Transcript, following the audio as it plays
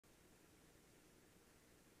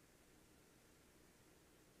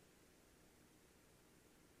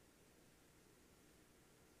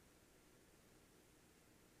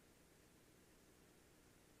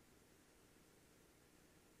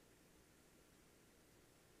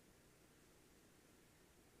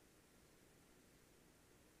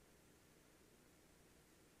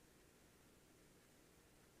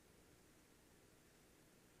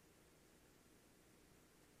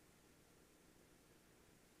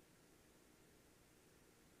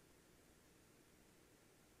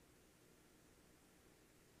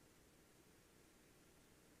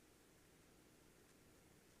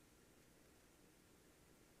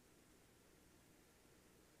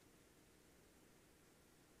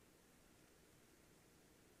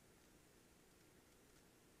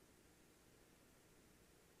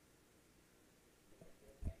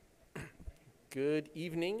Good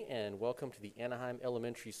evening and welcome to the Anaheim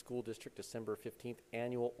Elementary School District December 15th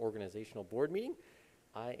Annual Organizational Board Meeting.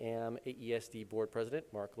 I am AESD Board President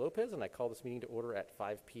Mark Lopez and I call this meeting to order at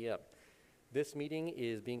 5 p.m. This meeting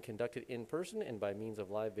is being conducted in person and by means of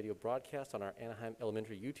live video broadcast on our Anaheim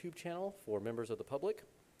Elementary YouTube channel for members of the public.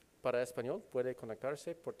 Para español, puede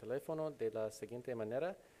conectarse por teléfono de la siguiente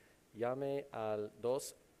manera. Llame al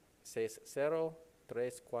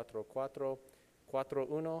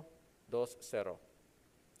 260-344-4120.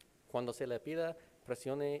 Cuando se le pida,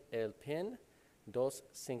 presione el PIN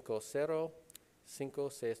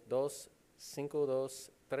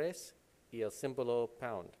 250-562-523 y el símbolo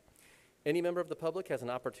pound. Any member of the public has an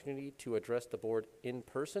opportunity to address the board in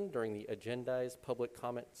person during the agendized public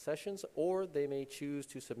comment sessions, or they may choose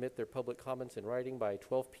to submit their public comments in writing by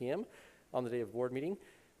 12 p.m. on the day of board meeting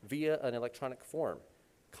via an electronic form.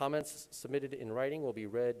 Comments submitted in writing will be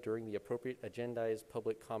read during the appropriate agendized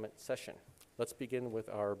public comment session. Let's begin with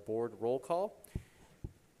our board roll call.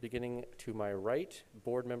 Beginning to my right,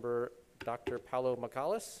 board member Dr. Paulo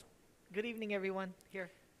Macallis. Good evening, everyone. Here.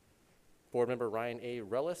 Board member Ryan A.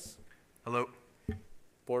 Rellis. Hello.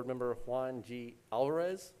 Board member Juan G.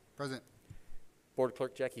 Alvarez. Present. Board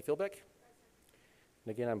clerk Jackie Philbeck. And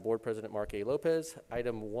again, I'm Board President Mark A. Lopez.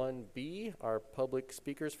 Item 1B are public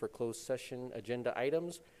speakers for closed session agenda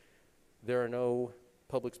items. There are no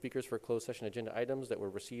public speakers for closed session agenda items that were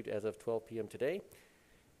received as of 12 p.m. today. And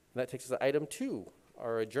that takes us to item 2,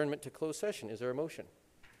 our adjournment to closed session. Is there a motion?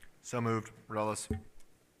 So moved. Rellis.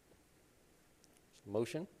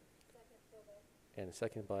 Motion. And a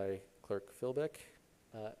second by Clerk Philbeck.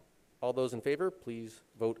 All those in favor, please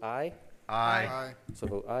vote aye. Aye. Aye. So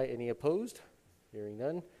vote aye. Any opposed? Hearing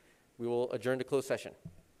none, we will adjourn to closed session.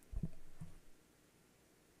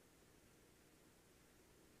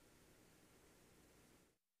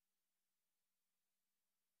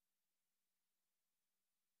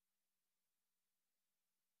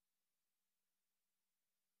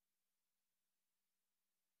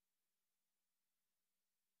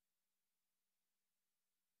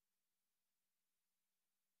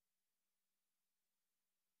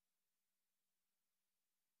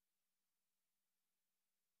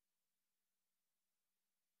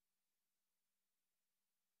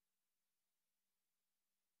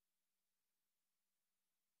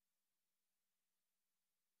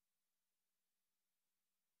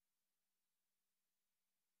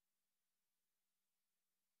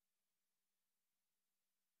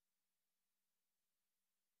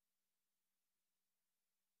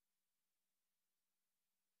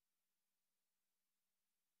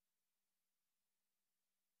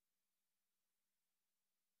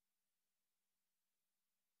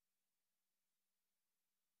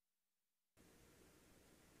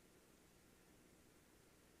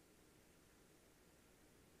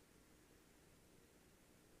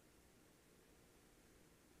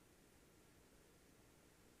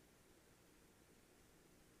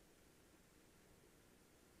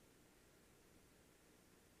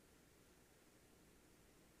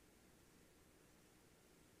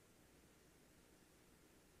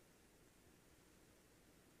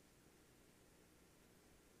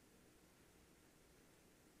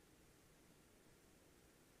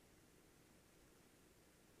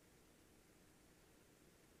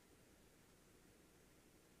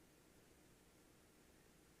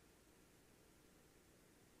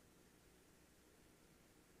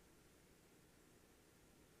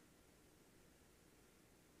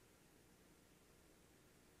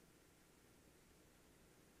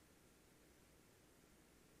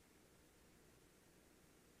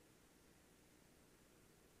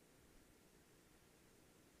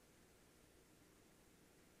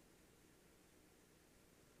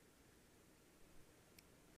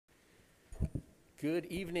 Good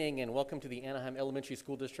evening and welcome to the Anaheim Elementary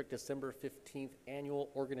School District December 15th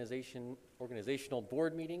Annual Organizational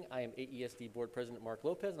Board Meeting. I am AESD Board President Mark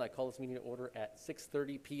Lopez and I call this meeting to order at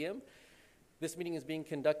 6:30 p.m. This meeting is being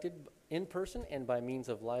conducted in person and by means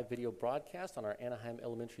of live video broadcast on our Anaheim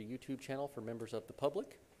Elementary YouTube channel for members of the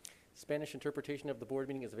public. Spanish interpretation of the board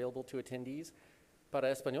meeting is available to attendees.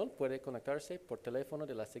 Para español, puede conectarse por teléfono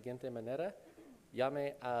de la siguiente manera.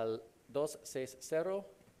 Llame al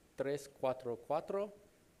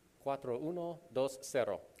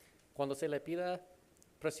 260-344-4120. Cuando se le pida,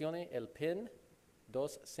 presione el PIN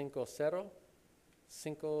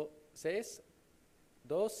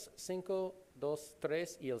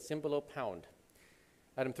 250-562-2523 y el símbolo pound.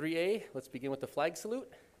 Item 3A, let's begin with the flag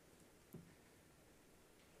salute.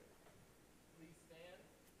 Please stand.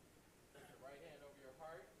 Put your right hand over your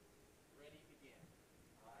heart. Ready, begin.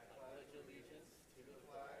 I pledge allegiance to the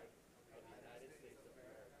flag of the United States of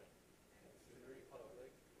America and to the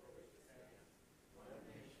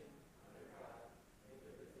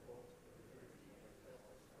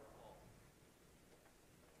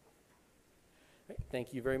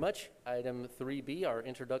Thank you very much. Item 3B, our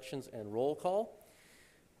introductions and roll call.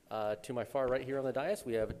 To my far right here on the dais,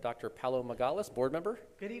 we have Dr. Paulo Magalas, board member.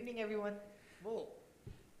 Good evening, everyone. Whoa.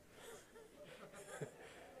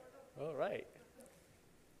 All right.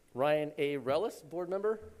 Ryan A. Rellis, board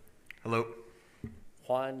member. Hello.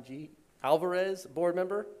 Juan G. Alvarez, board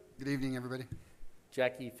member. Good evening, everybody.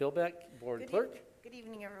 Jackie Philbeck, board clerk. Good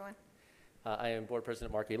evening, everyone. I am board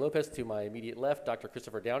president Mark A. Lopez. To my immediate left, Dr.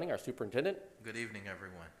 Christopher Downing, our superintendent. Good evening,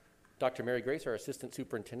 everyone. Dr. Mary Grace, our assistant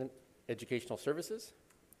superintendent, educational services.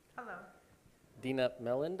 Hello. Dina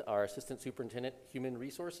Melland, our assistant superintendent, human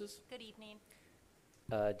resources. Good evening.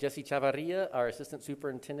 Jesse Chavarria, our assistant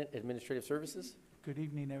superintendent, administrative services. Good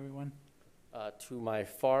evening, everyone. To my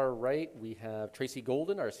far right, we have Tracy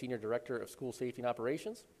Golden, our senior director of school safety and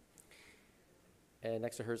operations. And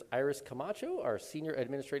next to her is Iris Camacho, our senior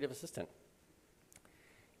administrative assistant.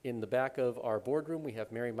 In the back of our boardroom, we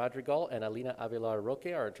have Mary Madrigal and Alina Avila Roque,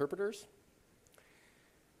 our interpreters.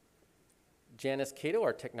 Janice Cato,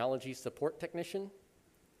 our technology support technician.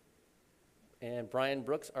 And Brian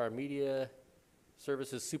Brooks, our media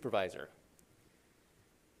services supervisor.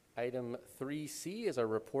 Item 3C is our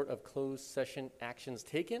report of closed session actions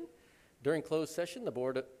taken. During closed session, the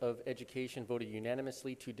Board of Education voted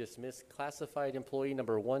unanimously to dismiss classified employee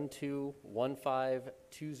number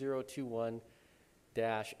 12152021-01.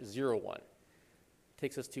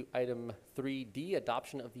 Takes us to item 3D,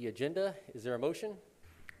 adoption of the agenda. Is there a motion?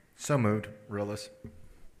 So moved, Relis.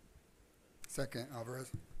 Second,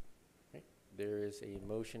 Alvarez. Okay. There is a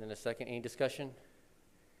motion and a second. Any discussion?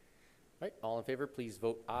 All right, all in favor, please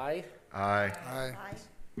vote aye. Aye. Aye.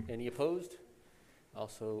 Any opposed?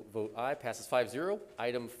 Also vote aye. Passes 5-0.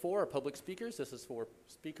 Item 4, public speakers. This is for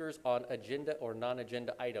speakers on agenda or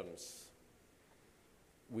non-agenda items.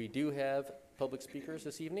 We do have public speakers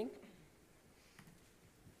this evening.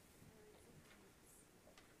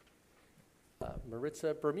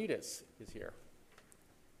 Maritza Bermudez is here.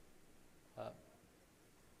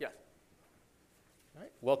 Yes. All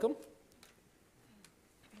right, welcome.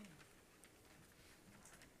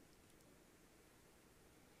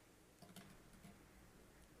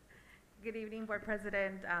 Good evening, Board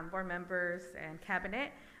President, board members, and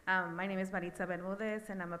Cabinet. My name is Maritza Bermudez,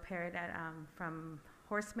 and I'm a parent at, from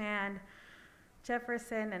Horseman,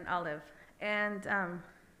 Jefferson, and Olive. And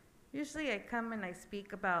usually I come and I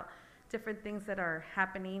speak about different things that are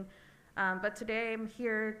happening, but today I'm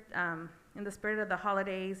here in the spirit of the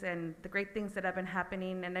holidays and the great things that have been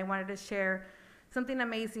happening, and I wanted to share something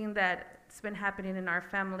amazing that's been happening in our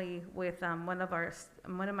family with one of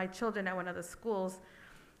my children at one of the schools.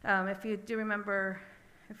 If you do remember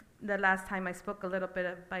the last time I spoke a little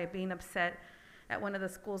bit by being upset at one of the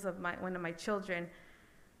schools of one of my children.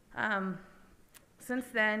 Since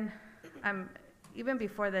then, even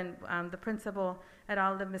before then, the principal at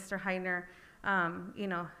Olive, Mr. Heiner,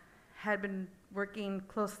 had been working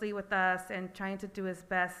closely with us and trying to do his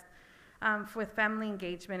best with family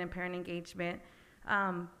engagement and parent engagement.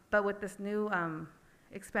 But with this new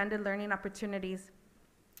expanded learning opportunities,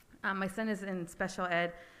 my son is in special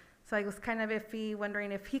ed, so I was kind of iffy,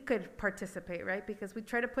 wondering if he could participate, right? Because we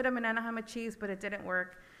tried to put him in Anaheim Achieves, but it didn't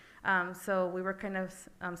work. So we were kind of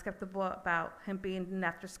skeptical about him being in an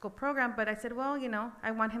after-school program, but I said, well,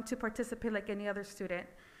 I want him to participate like any other student.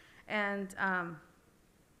 And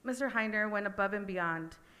Mr. Heiner went above and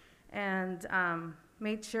beyond and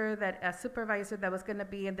made sure that a supervisor that was gonna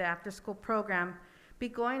be in the after-school program be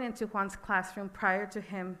going into Juan's classroom prior to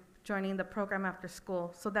him joining the program after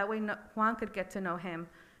school, so that way Juan could get to know her,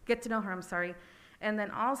 And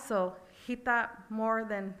then also, he thought more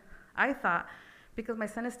than I thought, because my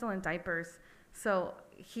son is still in diapers. So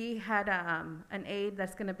he had an aide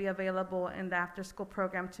that's gonna be available in the after-school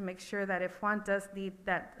program to make sure that if Juan does need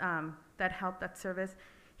that, that help, that service,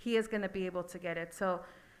 he is gonna be able to get it. So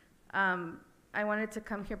I wanted to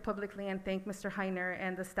come here publicly and thank Mr. Heiner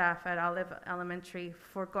and the staff at Olive Elementary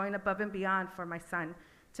for going above and beyond for my son,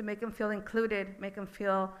 to make him feel included, make him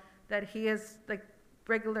feel that he is like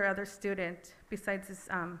regular other student, besides his,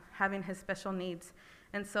 having his special needs.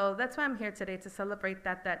 And so that's why I'm here today, to celebrate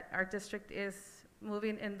that our district is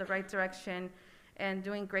moving in the right direction and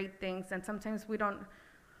doing great things. And sometimes we don't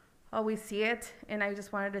always see it. And I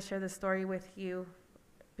just wanted to share this story with you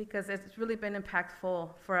because it's really been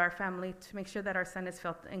impactful for our family to make sure that our son is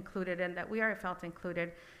felt included and that we are felt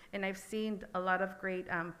included. And I've seen a lot of great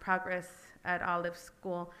progress at Olive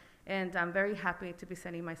School, and I'm very happy to be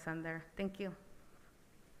sending my son there. Thank you.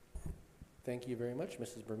 Thank you very much,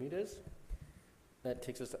 Mrs. Bermudez. That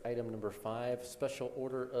takes us to item number 5, special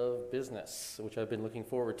order of business, which I've been looking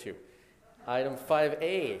forward to. Item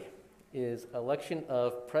 5A, is election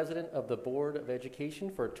of President of the Board of Education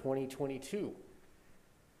for 2022.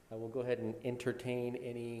 I will go ahead and entertain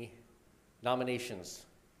any nominations.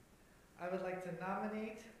 I would like to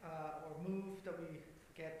nominate or move that we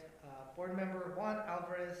get Board Member Juan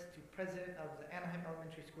Alvarez to President of the Anaheim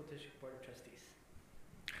Elementary School District Board of Trustees.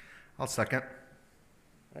 I'll second.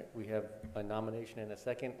 All right, we have a nomination and a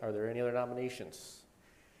second. Are there any other nominations?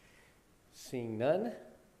 Seeing none,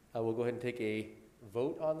 I will go ahead and take a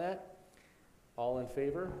vote on that. All in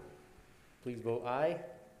favor, please vote aye.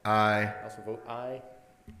 Aye. Also vote aye.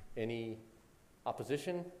 Any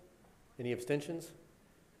opposition? Any abstentions?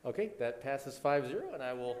 Okay, that passes 5-0, and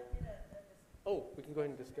I will, oh, we can go ahead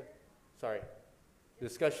and discuss, sorry,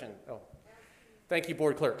 discussion, oh. Thank you,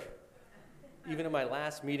 Board Clerk. Even in my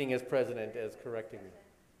last meeting as president, as correcting me.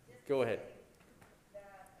 Go ahead.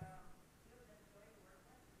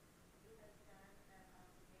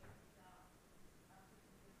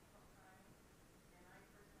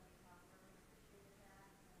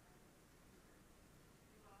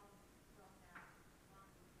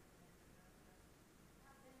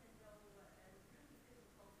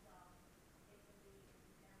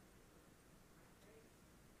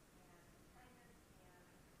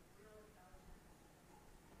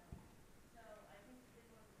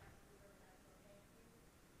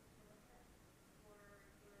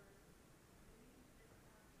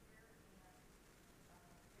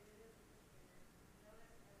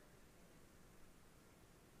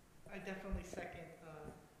 I definitely second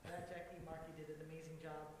that. Jackie Markey did an amazing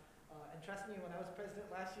job. And trust me, when I was president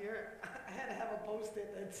last year, I had to have a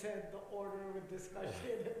post-it that said the order with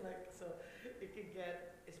discussion, like, so it could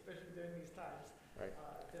get, especially during these times, Right.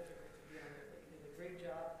 difficult to be on it. But you did a great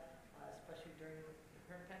job, especially during the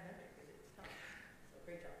current pandemic, because it's tough. So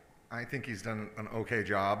great job. I think he's done an okay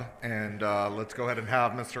job, and let's go ahead and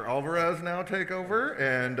have Mr. Alvarez now take over,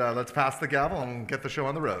 and let's pass the gavel and get the show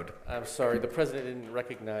on the road. I'm sorry, the president didn't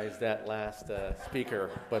recognize that last speaker,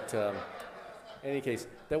 but in any case,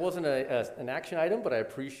 that wasn't an action item, but I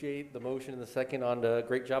appreciate the motion and the second on the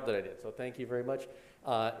great job that I did. So thank you very much.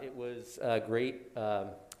 It was great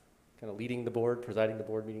kind of leading the board, presiding the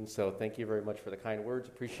board meeting, so thank you very much for the kind words,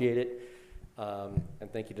 appreciate it.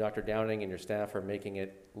 And thank you, Dr. Downing and your staff for making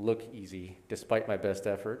it look easy despite my best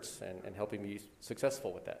efforts and helping me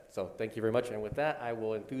successful with that. So thank you very much. And with that, I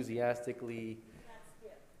will enthusiastically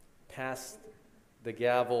pass the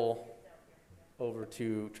gavel over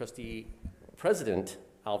to Trustee President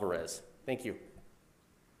Alvarez. Thank you.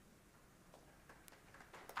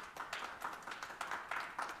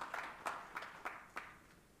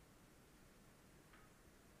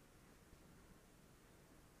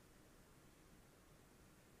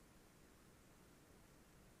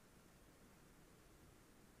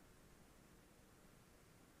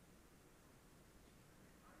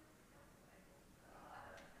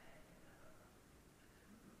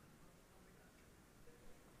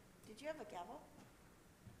 Did you have a gavel?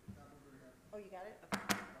 Oh, you got it?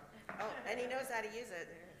 Okay. Oh, and he knows how to use it.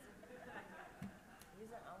 Use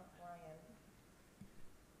it on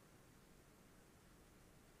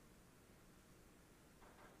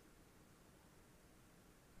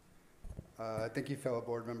Brian. Thank you, fellow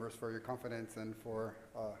board members, for your confidence and for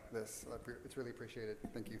this. It's really appreciated.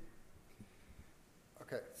 Thank you.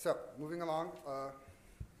 Okay, so moving along,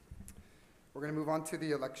 we're going to move on to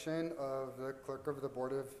the election of the clerk of the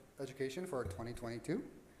Board of Education for 2022.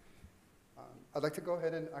 I'd like to go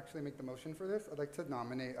ahead and actually make the motion for this. I'd like to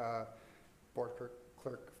nominate Board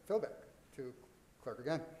Clerk Philbeck to clerk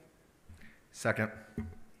again. Second.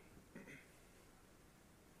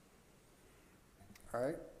 All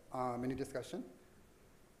right. Any discussion?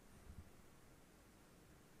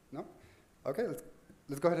 No? Okay,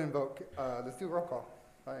 let's go ahead and vote. Let's do a roll call.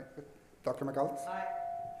 All right. Dr. McAuliffe?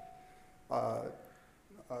 Aye.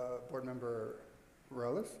 Board Member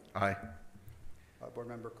Morales? Aye. Board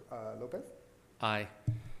Member Lopez? Aye.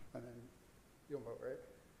 And then you don't vote, right?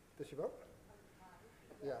 Did she vote?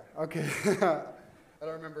 Yeah, okay. I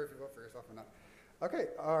don't remember if you vote for yourself or not. Okay,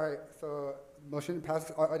 all right, so motion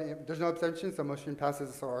passes. There's no abstention, so motion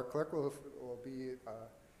passes. So our clerk will be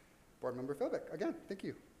Board Member Philbeck. Again, thank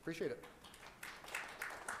you. Appreciate it.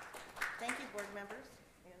 Thank you, board members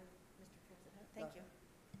and Mr. President. Thank you.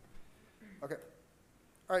 Okay.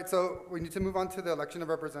 All right, so we need to move on to the election of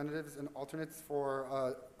representatives and alternates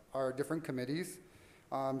for our different committees.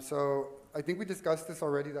 So I think we discussed this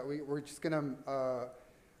already, that we're just going to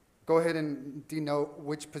go ahead and denote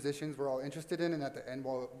which positions we're all interested in, and at the end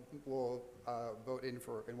we'll vote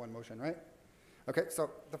in one motion, right? Okay, so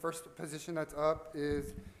the first position that's up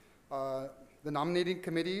is the nominating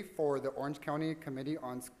committee for the Orange County Committee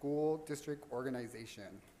on School District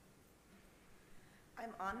Organization.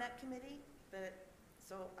 I'm on that committee, but,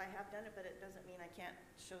 so I have done it, but it doesn't mean I can't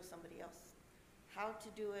show somebody else how to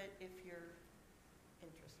do it if you're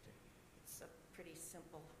interested. It's a pretty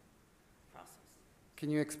simple process. Can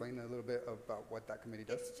you explain a little bit about what that committee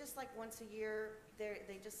does? It's just like once a year,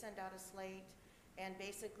 they just send out a slate, and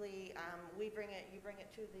basically, you bring it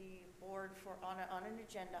to the board on an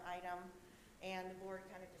agenda item, and the board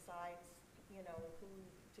kind of decides, you know, who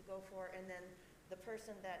to go for, and then the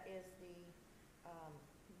person that is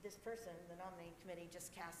this person, the nominating committee, just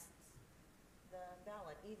casts the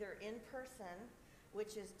ballot, either in person,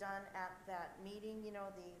 which is done at that meeting, you know,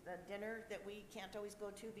 the dinner that we can't always go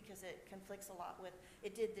to because it conflicts a lot with,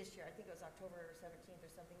 it did this year, I think it was October 17th or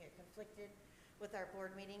something, it conflicted with our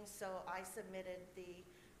board meetings, so I submitted the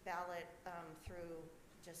ballot through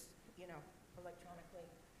just, you know, electronically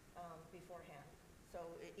beforehand. So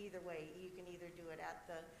either way, you can either do it at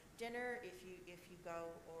the dinner if you go,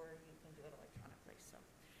 or you can do it electronically. So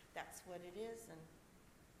that's what it is, and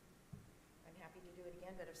I'm happy to do it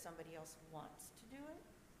again, but if somebody else wants to do it,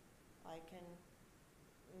 I can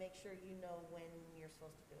make sure you know when you're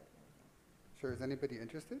supposed to do it and everything. Sure, is anybody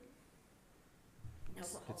interested? No,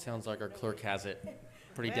 It sounds like our clerk has it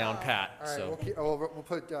pretty down pat, All right, so. we'll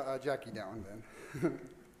put Jackie down then.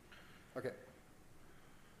 Okay.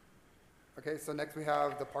 Okay, so next we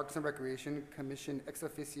have the Parks and Recreation Commission ex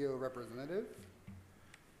officio representative.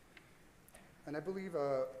 And I believe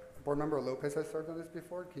Board Member Lopez has served on this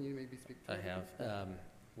before. Can you maybe speak to I it? have.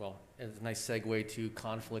 Well, it's a nice segue to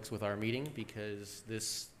conflicts with our meeting, because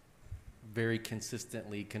this very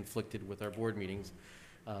consistently conflicted with our board meetings.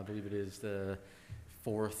 I believe it is the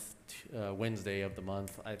fourth Wednesday of the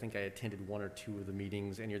month. I think I attended one or two of the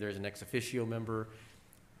meetings, and there's an ex officio member.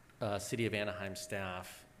 City of Anaheim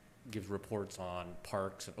staff gives reports on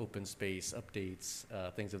parks and open space updates,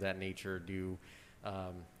 things of that nature, do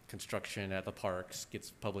construction at the parks,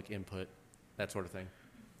 gets public input, that sort of thing.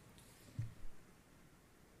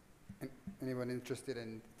 Anyone interested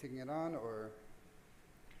in taking it on, or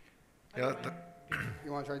Yeah,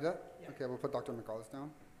 you want to try that? Yeah. Okay, we'll put Dr. McCullis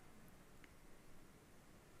down,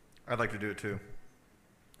 I'd like to do it too.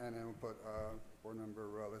 and then we'll put Board Member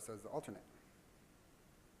Ruelas as the alternate.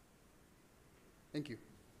 Thank you.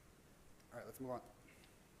 All right, let's move on.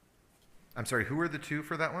 I'm sorry, who are the two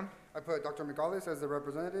for that one? I put Dr. McCullis as the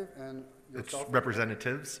representative, and It's yourself.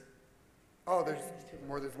 representatives. Oh, there's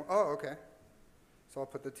more than one. Oh, okay. So I'll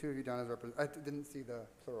put the two of you down as I didn't see the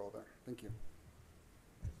plural there. Thank you.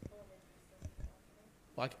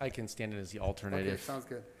 Well, I can stand in as the alternate Okay, if, sounds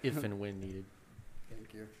good. if and when needed.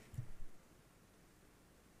 Thank you.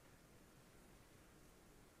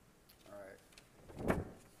 All right. All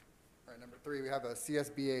right, number 3, we have a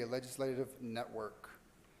CSBA Legislative Network.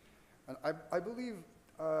 And I believe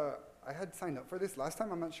I had signed up for this last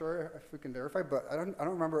time. I'm not sure if we can verify, but I don't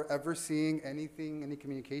remember ever seeing anything, any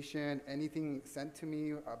communication, anything sent to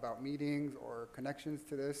me about meetings or connections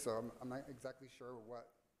to this, so I'm not exactly sure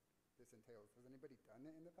what this entails. Has anybody done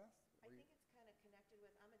it in the past? I think it's kind of connected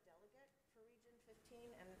with, I'm a delegate for Region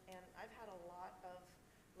 15, and I've had a lot of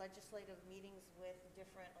legislative meetings with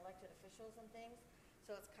different elected officials and things,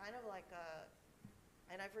 so it's kind of like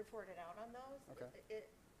and I've reported out on those. Okay.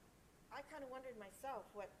 I kind of wondered myself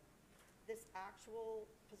what this actual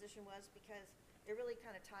position was, because it really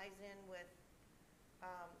kind of ties in with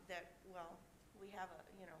that, well, we have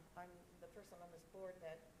I'm the person on this board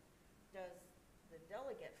that does the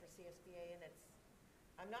delegate for CSBA, and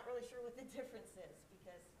I'm not really sure what the difference is,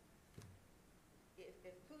 because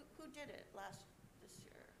who did it this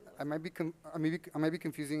year? Who was I might be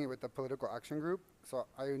confusing it with the political action group. So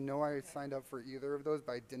I know I signed up for either of those,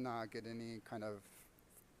 but I did not get any kind of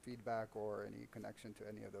feedback or any connection to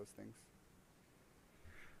any of those things.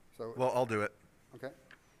 So, Well, I'll do it. okay.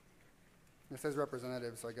 It says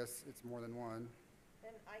representative, so I guess it's more than one.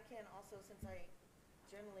 And I can also, since I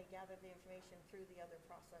generally gather the information through the other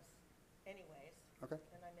process anyways, Okay.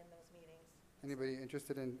 and I'm in those meetings. Anybody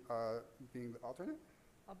interested in being the alternate?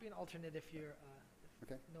 I'll be an alternate if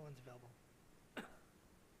Okay. no one's available.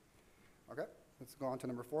 Okay. Let's go on to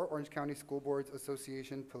number 4, Orange County School Boards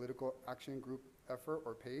Association Political Action Group effort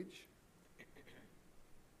or page.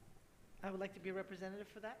 I would like to be a representative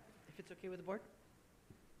for that, if it's okay with the board.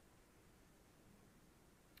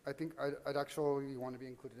 I think I'd actually want to be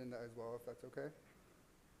included in that as well, if that's okay.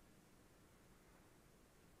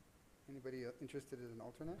 Anybody interested in an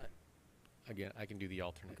alternate? Again, I can do the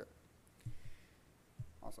alternate. Okay.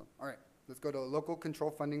 Awesome. All right. Let's go to local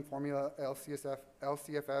control funding formula,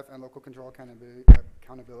 LCFF, and local control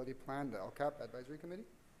accountability plan, the LCAP advisory committee.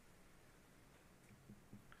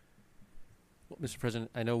 Well, Mr.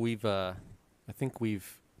 President, I know I think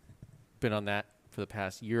we've been on that for the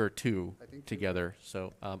past year or two I think together.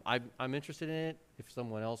 So I'm interested in it. If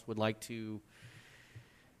someone else would like to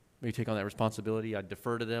maybe take on that responsibility, I'd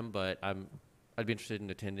defer to them, but I'd be interested in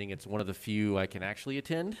attending. It's one of the few I can actually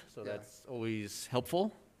attend, so Yeah. that's always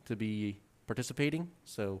helpful to be participating.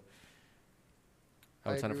 So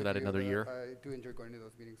I would sign up agree for that with you. another year. I do enjoy going to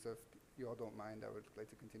those meetings, so if you all don't mind, I would like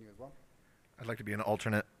to continue as well. I'd like to be an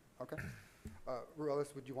alternate. Okay.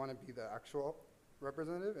 Ruelas, would you want to be the actual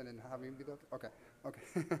representative and then have me be the, okay, okay.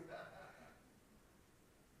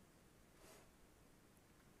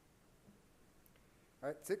 All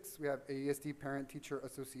right, 6, we have AESD Parent Teacher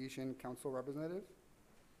Association Council Representative.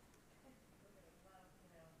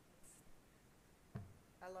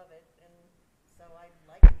 I love it, and so I'd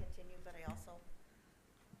like to continue, but I also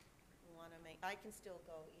want to I can still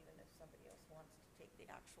go even if somebody else wants to take the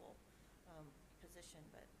actual position,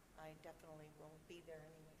 but I definitely will be there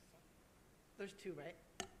anyway, so. There's 2, right?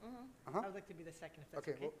 Uh-huh. I would like to be the second, if that's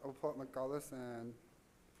Okay, okay. we'll pull up McCallus and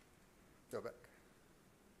Delbeck.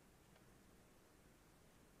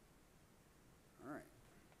 All right,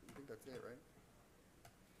 I think that's it, right?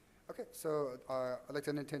 Okay, so I'd like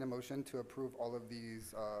to entertain a motion to approve all of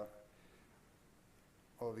these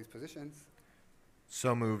positions.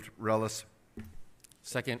 So moved. Relis.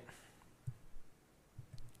 Second,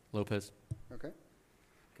 Lopez. Okay.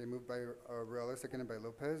 Okay, moved by Reales, seconded by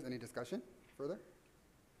Lopez. Any discussion further?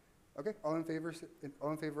 Okay, all in favor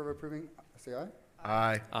of approving, say aye.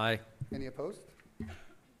 Aye. Aye. Any opposed?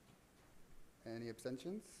 Any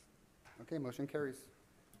abstentions? Okay, motion carries.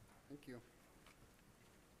 Thank you. I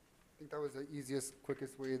think that was the easiest,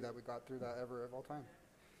 quickest way that we got through that ever of all time.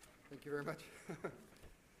 Thank you very much.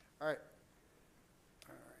 All right.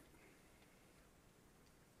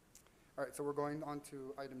 All right, so we're going on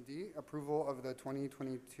to item D, approval of the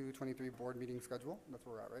 2022-23 board meeting schedule. That's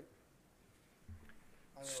where we're at, right?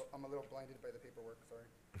 I know, I'm a little blinded by the paperwork, sorry.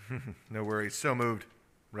 No worries. So moved.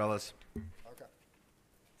 Relis. Okay.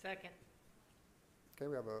 Second. Okay,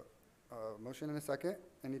 we have a motion and a second.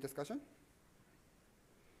 Any discussion?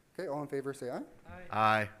 Okay, all in favor, say aye. Aye.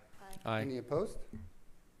 Aye. Aye. Aye. Any opposed?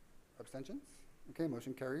 Abstentions? Okay,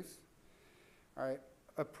 motion carries. All right,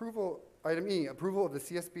 item E, approval of the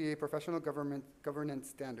CSBA Professional Governance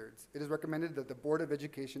Standards. It is recommended that the Board of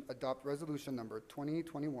Education adopt resolution number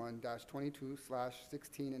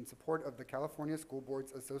 2021-22/16 in support of the California School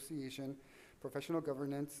Boards Association Professional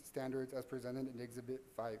Governance Standards as presented in Exhibit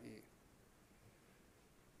 5E.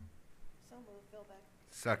 So moved, Philbeck.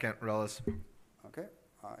 Second. Relis. Okay,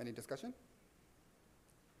 any discussion?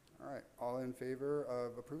 All right, all in favor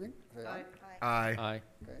of approving? Say aye. Aye. Aye. Aye.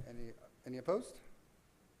 Okay, any opposed?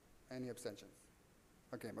 Any abstentions?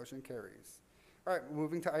 Okay, motion carries. All right,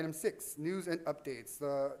 moving to item 6, news and updates.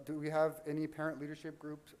 Do we have any parent leadership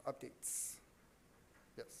group updates?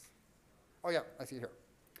 Yes. Oh yeah, I see here.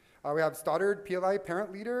 We have Stoddard PLI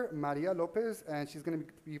parent leader, Maria Lopez, and she's gonna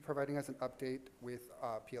be providing us an update with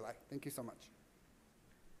PLI. Thank you so much.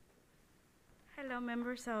 Hello,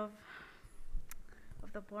 members of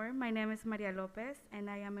the board. My name is Maria Lopez, and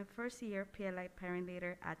I am a first-year PLI parent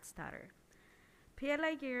leader at Stoddard.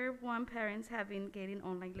 PLI Year 1 parents have been getting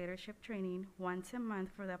online leadership training once a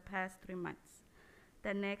month for the past 3 months.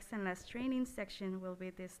 The next and last training section will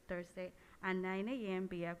be this Thursday at 9 a.m.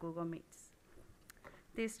 via Google Meets.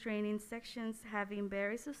 These training sections have been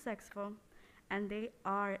very successful, and they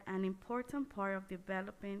are an important part of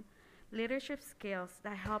developing leadership skills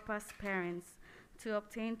that help us parents to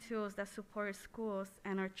obtain tools that support schools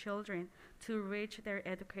and our children to reach their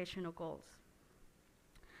educational goals.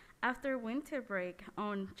 After winter break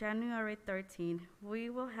on January 13,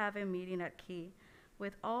 we will have a meeting at Key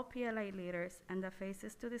with all PLI leaders and the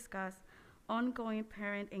faces to discuss ongoing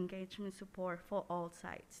parent engagement support for all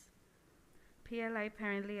sites. PLI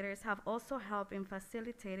parent leaders have also helped in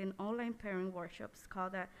facilitating online parent workshops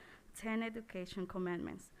called the 10 Education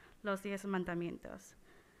Commandments, Los 10 Mandamientos.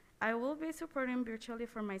 I will be supporting virtually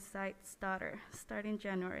for my site, Stoddard, starting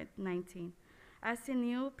January 19. As a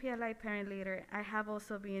new PLI parent leader, I have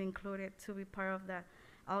also been included to be part of the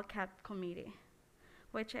LCAP committee,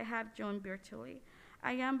 which I have joined virtually.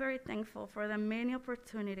 I am very thankful for the many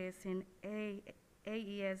opportunities in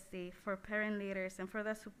AESD for parent leaders and for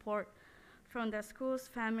the support from the schools,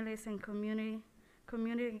 families, and community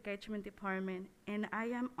engagement department, and I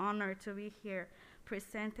am honored to be here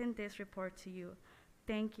presenting this report to you.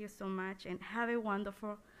 Thank you so much, and have a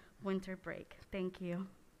wonderful winter break. Thank you.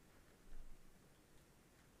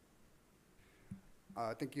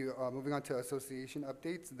 Thank you. Moving on to association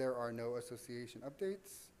updates. There are no association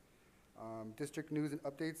updates. District news and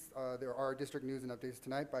updates. There are district news and updates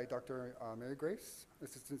tonight by Dr. Mary Grace,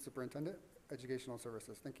 Assistant Superintendent, Educational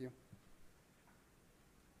Services. Thank you.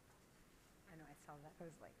 I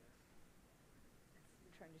was like,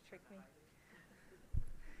 trying to trick me.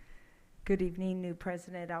 Good evening, new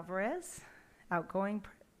President Alvarez, outgoing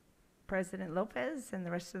President Lopez, and the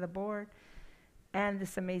rest of the board, and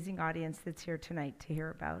this amazing audience that's here tonight to hear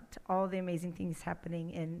about all the amazing things happening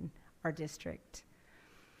in our district.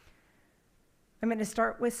 I'm going to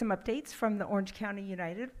start with some updates from the Orange County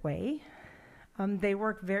United Way. They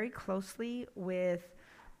work very closely with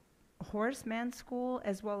Horace Mann School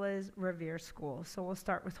as well as Revere School. So we'll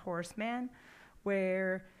start with Horace Mann,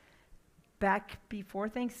 where back before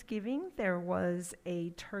Thanksgiving, there was a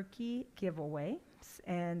turkey giveaway,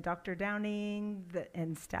 and Dr. Downing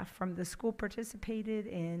and staff from the school participated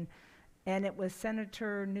in, and it was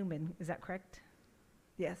Senator Newman, is that correct?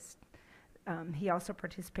 Yes. He also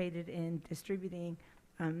participated in distributing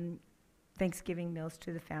Thanksgiving meals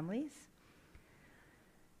to the families.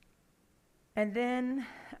 And then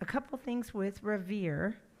a couple things with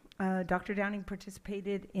Revere. Dr. Downing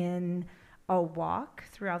participated in a walk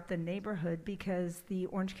throughout the neighborhood because the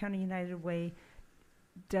Orange County United Way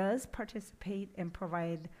does participate and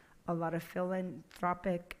provide a lot of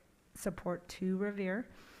philanthropic support to Revere.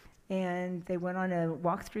 And they went on a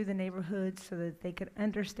walk through the neighborhood so that they could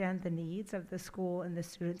understand the needs of the school and the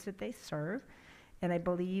students that they serve. And I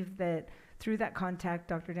believe that through that contact,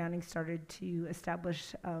 Dr. Downing started to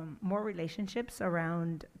establish more relationships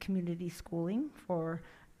around community schooling for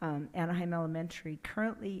Anaheim Elementary.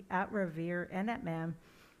 Currently at Revere and at MAM,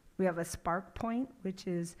 we have a Spark Point, which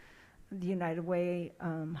is the United Way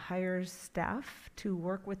hires staff to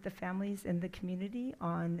work with the families in the community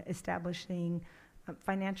on establishing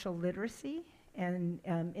financial literacy and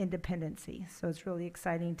independency. So it's really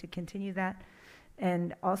exciting to continue that.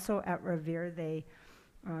 And also at Revere, they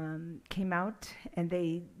came out and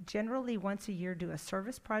they generally once a year do a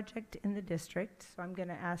service project in the district. So I'm going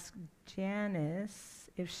to ask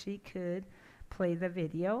Janice if she could play the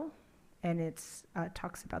video, and it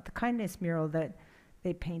talks about the kindness mural that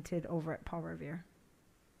they painted over at Paul Revere.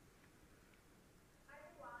 Hi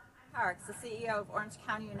everyone, I'm Parks, the CEO of Orange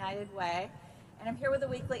County United Way, and I'm here with a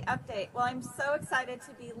weekly update. Well, I'm so excited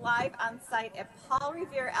to be live on site at Paul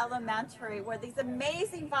Revere Elementary, where these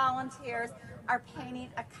amazing volunteers are painting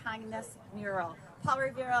a kindness mural. Paul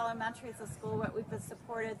Revere Elementary is a school that we've been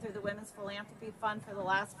supported through the Women's Philanthropy Fund for the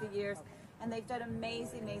last few years, and they've done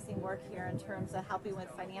amazing work here in terms of helping with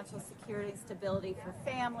financial security and stability for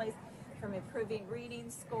families, from improving reading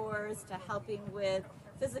scores to helping with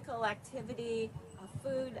physical activity,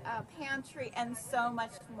 food pantry, and so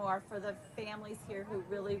much more for the families here who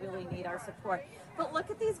really need our support. But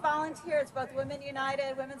look at these volunteers, both Women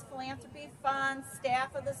United, Women's Philanthropy Fund,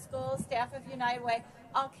 staff of the school, staff of United Way,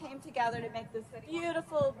 all came together to make this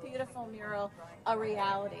beautiful mural a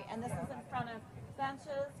reality. And this is in front of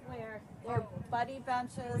benches where they're buddy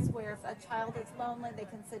benches where if a child is lonely, they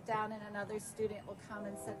can sit down and another student will come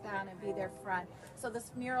and sit down and be their friend. So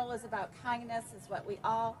this mural is about kindness, is what we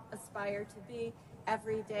all aspire to be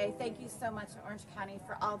every day. Thank you so much, Orange County,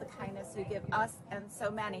 for all the kindness you give us and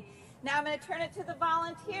so many. Now I'm going to turn it to the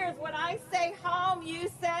volunteers. When I say home,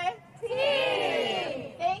 you say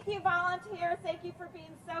team. Thank you, volunteers. Thank you for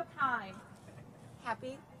being so kind.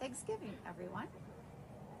 Happy Thanksgiving, everyone.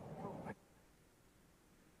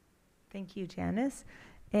 Thank you, Janice.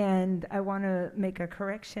 And I want to make a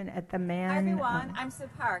correction at the man. Hi, everyone. I'm Sue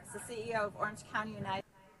Parks, the CEO of Orange County United.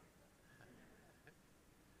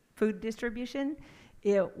 Food distribution.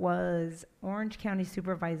 It was Orange County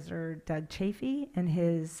Supervisor Doug Chafee and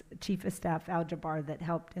his Chief of Staff, Al Jabbar, that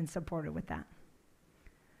helped and supported with that.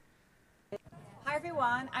 Hi,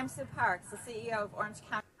 everyone. I'm Sue Parks, the CEO of Orange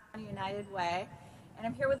County United Way, and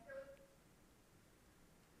I'm here with...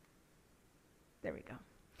 There we go.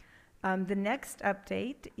 The next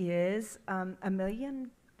update is a Million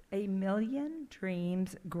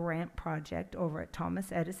Dreams grant project over at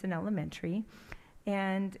Thomas Edison Elementary.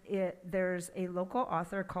 And there's a local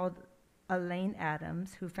author called Elaine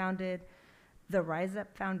Adams who founded the Rise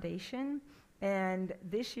Up Foundation. And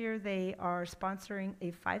this year they are sponsoring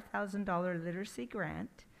a $5,000 literacy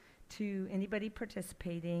grant to anybody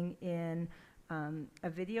participating in a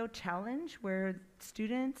video challenge where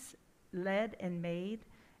students led and made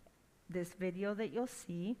this video that you'll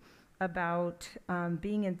see about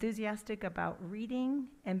being enthusiastic about reading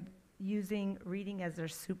and using reading as their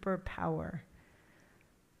superpower.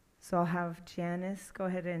 So I'll have Janice go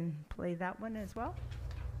ahead and play that one as well.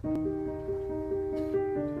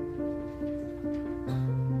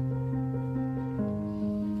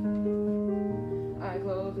 I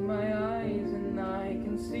close my eyes and I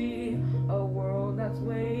can see a world that's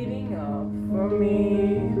waiting up for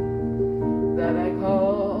me, that I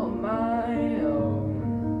call my own.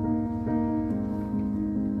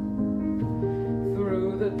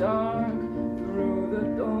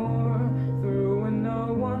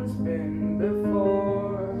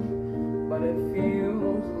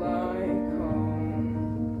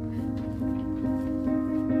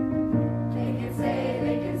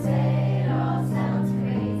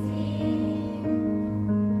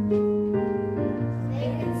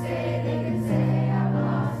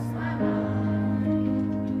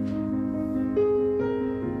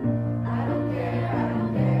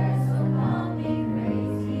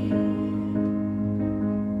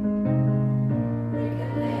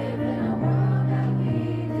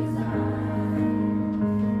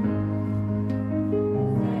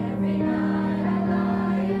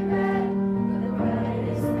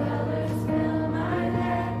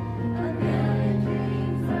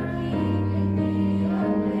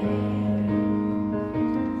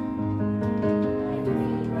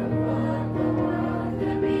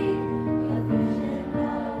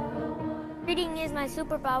 my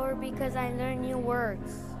superpower because I learn new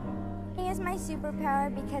words. Reading is my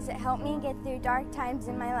superpower because it helped me get through dark times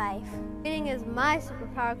in my life. Reading is my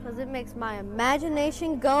superpower because it makes my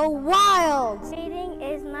imagination go wild. Reading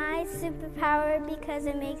is my superpower because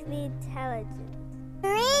it makes me intelligent.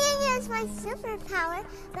 Reading is my superpower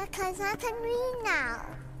because I can read now.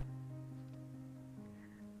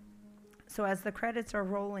 So as the credits are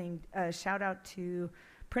rolling, shout out to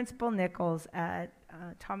Principal Nichols at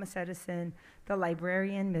Thomas Edison, the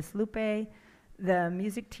librarian, Miss Lupe, the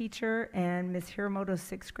music teacher, and Miss Hiramoto's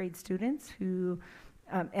 6th grade students who,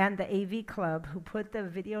 and the AV club who put the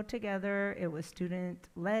video together. It was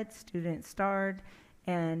student-led, student-starred,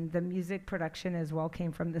 and the music production as well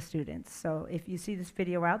came from the students. So if you see this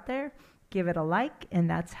video out there, give it a like, and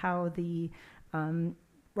that's how the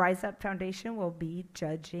Rise Up Foundation will be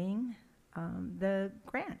judging the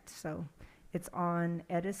grant. So it's on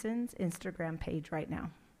Edison's Instagram page right now.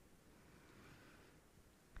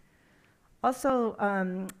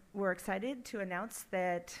 Also, we're excited to announce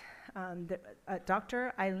that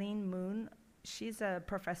Dr. Eileen Moon, she's a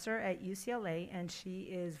professor at UCLA, and she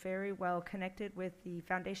is very well connected with the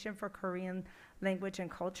Foundation for Korean Language and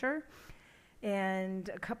Culture. And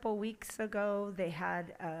a couple weeks ago, they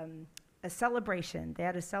had a celebration. They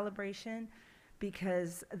had a celebration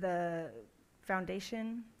because the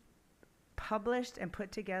foundation published and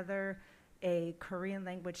put together a Korean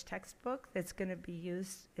language textbook that's going to be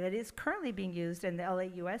used, that is currently being used in the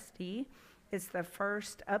LAUSD. It's the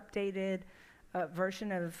first updated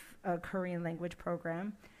version of a Korean language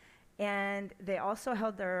program. And they also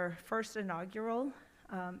held their first inaugural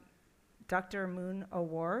Dr. Moon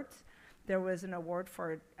Awards. There was an award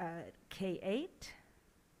for K-8,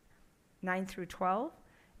 9 through 12,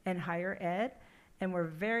 and higher ed. And we're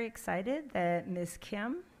very excited that Ms.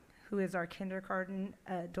 Kim, who is our kindergarten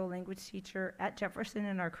dual language teacher at Jefferson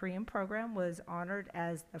in our Korean program, was honored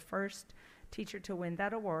as the first teacher to win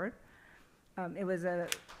that award. It was a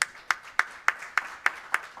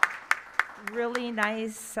really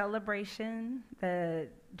nice celebration. The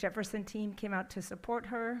Jefferson team came out to support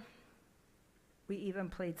her. We even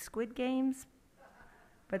played Squid Games,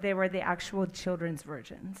 but they were the actual children's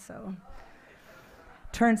version. So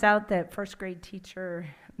turns out that 1st grade teacher,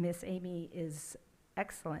 Miss Amy, is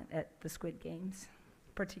excellent at the Squid Games,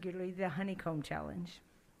 particularly the honeycomb challenge.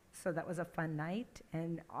 So that was a fun night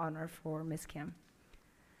and honor for Miss Kim.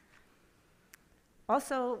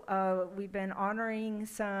 Also, we've been honoring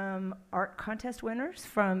some art contest winners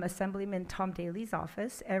from Assemblyman Tom Daly's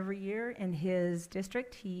office. Every year in his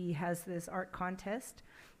district, he has this art contest.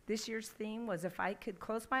 This year's theme was, if I could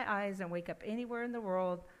close my eyes and wake up anywhere in the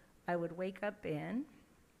world, I would wake up in.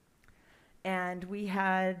 And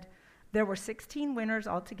there were 16 winners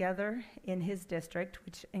altogether in his district,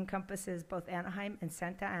 which encompasses both Anaheim and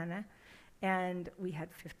Santa Ana. And we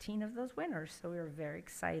had 15 of those winners, so we were very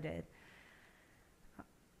excited.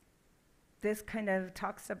 This kind of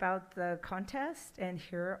talks about the contest, and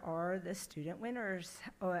here are the student winners.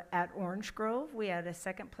 At Orange Grove, we had a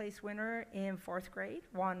 2nd place winner in 4th grade,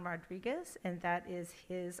 Juan Rodriguez, and that is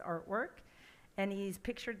his artwork. And he's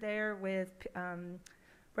pictured there with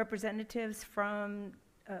representatives from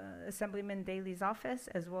Assemblyman Daly's office,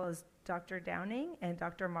 as well as Dr. Downing and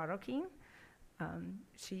Dr. Maroquin.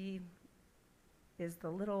 She is the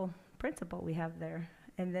little principal we have there.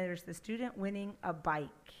 And there's the student winning a bike.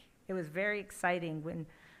 It was very exciting when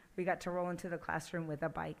we got to roll into the classroom with a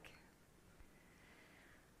bike.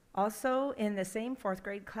 Also, in the same 4th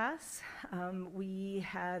grade class, we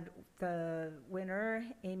had the winner,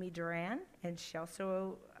 Amy Duran, and she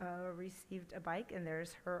also received a bike, and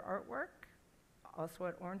there's her artwork, also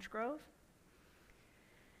at Orange Grove.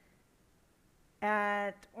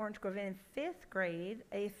 At Orange Grove in 5th grade,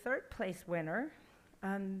 a 3rd place winner,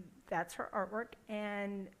 that's her artwork,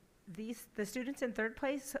 and the students in 3rd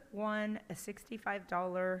place won a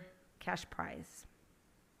 $65 cash prize.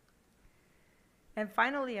 And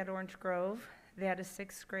finally at Orange Grove, they had a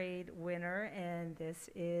 6th grade winner, and this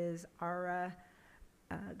is Ara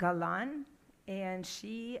Galan, and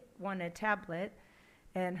she won a tablet,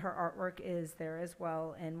 and her artwork is there as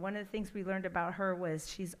well. And one of the things we learned about her was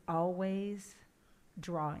she's always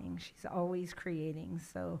drawing, she's always creating.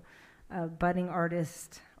 So a budding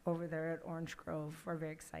artist over there at Orange Grove. We're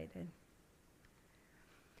very excited.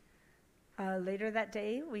 Later that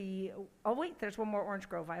day, oh wait, there's one more Orange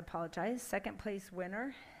Grove, I apologize. 2nd place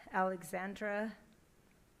winner, Alexandra,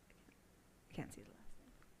 I can't see the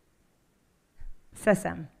last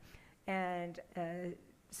name, Sesam, and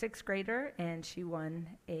 6th grader, and she won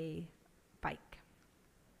a bike.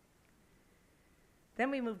 Then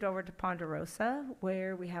we moved over to Ponderosa,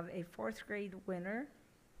 where we have a 4th grade winner,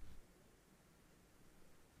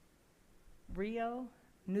 Rio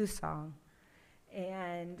New Song.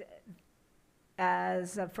 And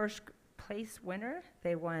as a first place winner,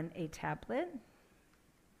 they won a tablet.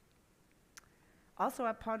 Also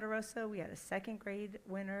at Ponderosa, we had a second grade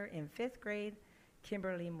winner in 5th grade,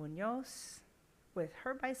 Kimberly Munoz, with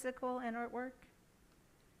her bicycle and artwork.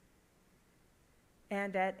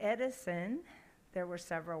 And at Edison, there were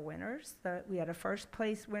several winners. We had a first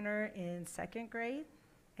place winner in 2nd grade,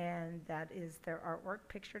 and that is their artwork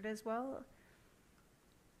pictured as well.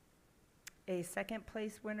 A second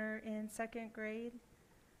place winner in 2nd grade,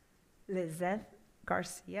 Lizeth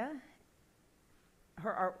Garcia.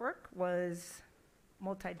 Her artwork was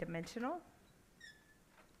multidimensional.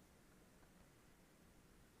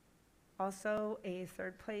 Also a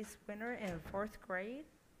 3rd place winner in 4th grade,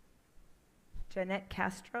 Jeanette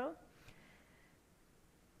Castro.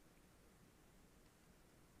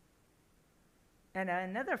 And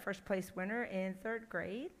another first place winner in 3rd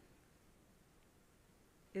grade,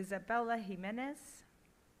 Isabella Jimenez.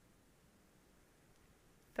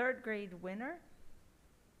 3rd grade winner,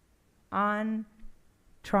 On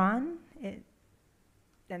Tron,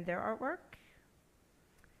 and their artwork.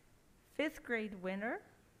 5th grade winner,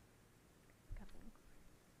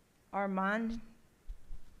 Armand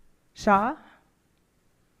Shaw.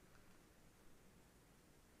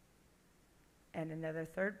 And another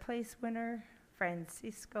 3rd place winner,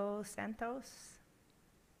 Francisco Santos.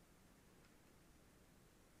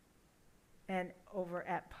 And over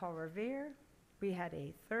at Paul Revere, we had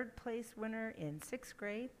a 3rd place winner in 6th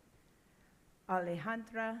grade,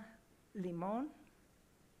 Alejandra Limon.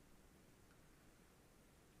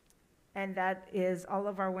 And that is all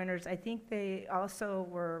of our winners. I think they also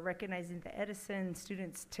were recognizing the Edison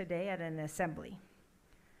students today at an assembly.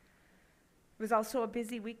 It was also a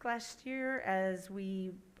busy week last year as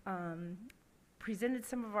we presented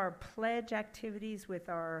some of our pledge activities with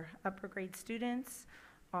our upper grade students.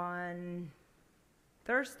 On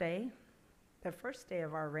Thursday, the first day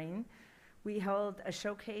of our reign, we held a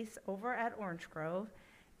showcase over at Orange Grove,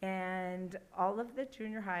 and all of the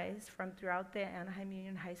junior highs from throughout the Anaheim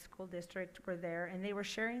Union High School District were there, and they were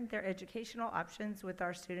sharing their educational options with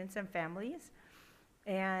our students and families.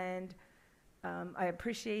 And I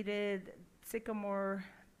appreciated Sycamore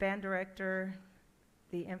band director,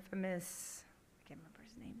 the infamous, I can't remember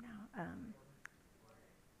his name now,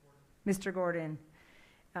 Mr. Gordon.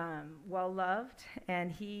 Well loved,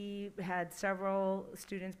 and he had several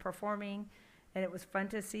students performing, and it was fun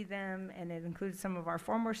to see them, and it included some of our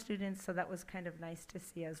former students, so that was kind of nice to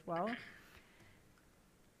see as well.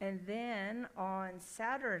 And then on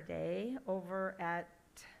Saturday, over at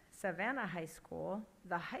Savannah High School,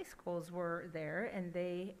 the high schools were there, and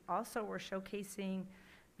they also were showcasing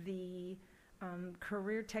the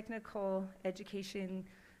career technical education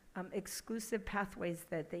exclusive pathways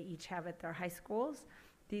that they each have at their high schools.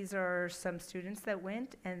 These are some students that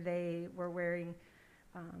went, and they were wearing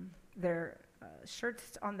their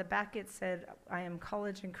shirts. On the back it said, "I am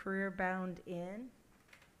college and career bound in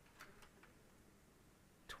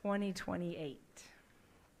 2028.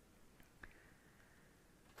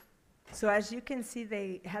 So as you can see,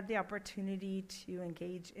 they had the opportunity to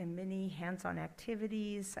engage in many hands-on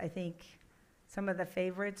activities. I think some of the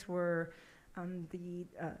favorites were the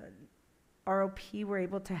ROP were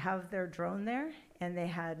able to have their drone there, and they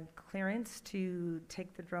had clearance to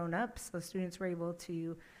take the drone up, so students were able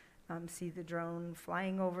to see the drone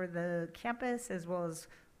flying over the campus, as well as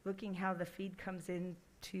looking how the feed comes in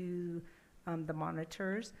to the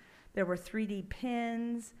monitors. There were 3D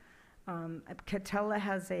pins. Catella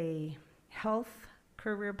has a health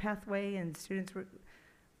career pathway, and students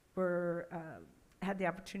had the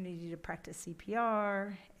opportunity to practice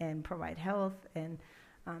CPR and provide health, and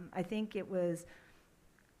I think it was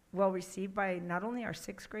well received by not only our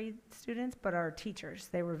 6th grade students, but our teachers.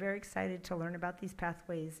 They were very excited to learn about these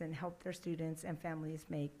pathways and help their students and families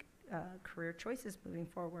make career choices moving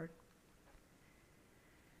forward.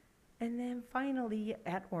 And then finally,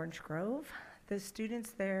 at Orange Grove, the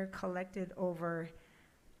students there collected over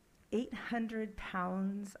 800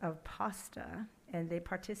 pounds of pasta, and they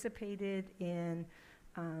participated in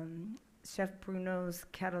Chef Bruno's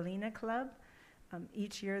Catalina Club.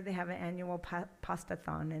 Each year they have an annual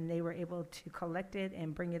pasta-thon, and they were able to collect it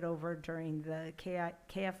and bring it over during the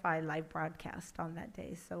KFI live broadcast on that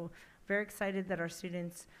day. So very excited that our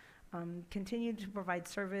students continue to provide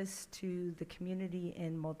service to the community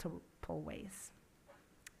in multiple ways.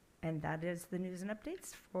 And that is the news and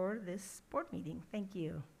updates for this board meeting. Thank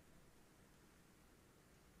you.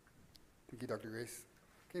 Thank you, Dr. Grace.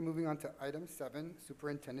 Okay, moving on to item 7,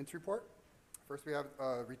 superintendent's report. First, we have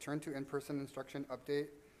a return to in-person instruction update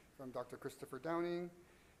from Dr. Christopher Downing.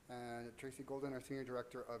 and Tracy Golden, our Senior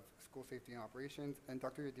Director of School Safety and Operations, and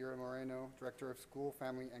Dr. Yadira Moreno, Director of School,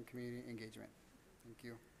 Family, and Community Engagement. Thank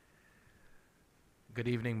you. Good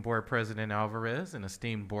evening, Board President Alvarez and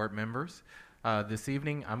esteemed board members. This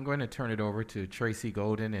evening, I'm going to turn it over to Tracy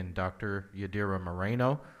Golden and Dr. Yadira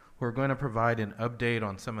Moreno, who are going to provide an update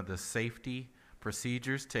on some of the safety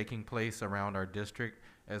procedures taking place around our district,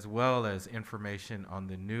 as well as information on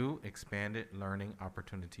the new Expanded Learning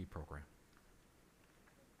Opportunity Program.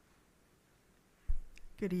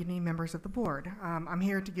 Good evening, members of the board. I'm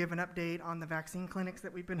here to give an update on the vaccine clinics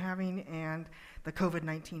that we've been having and the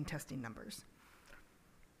COVID-19 testing numbers.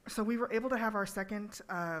 So we were able to have our second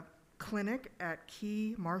clinic at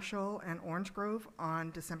Key, Marshall, and Orange Grove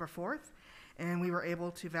on December 4th, and we were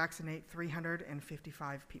able to vaccinate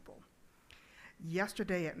 355 people.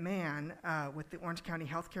 Yesterday at Mann, with the Orange County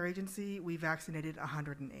Healthcare Agency, we vaccinated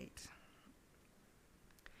 108.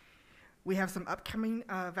 We have some upcoming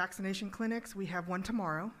vaccination clinics. We have one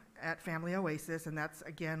tomorrow at Family Oasis, and that's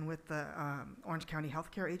again with the Orange County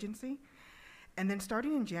Healthcare Agency. And then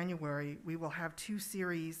starting in January, we will have 2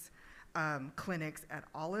 series clinics at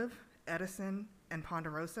Olive, Edison, and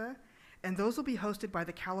Ponderosa, and those will be hosted by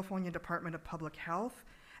the California Department of Public Health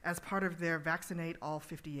as part of their Vaccinate All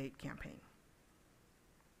 58 campaign.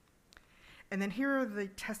 And then here are the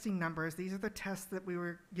testing numbers. These are the tests that we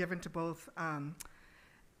were given to both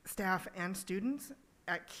staff and students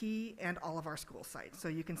at Key and all of our school sites. So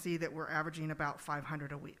you can see that we're averaging about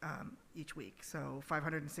 500 a week, each week. So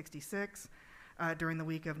 566 during the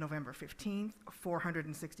week of November 15th,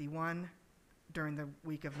 461 during the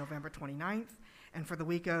week of November 29th, and for the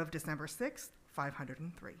week of December 6th,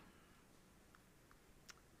 503.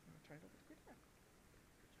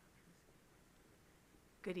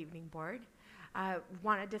 Good evening, board.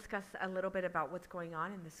 Want to discuss a little bit about what's going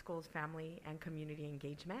on in the schools, family, and community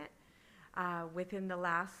engagement. Within the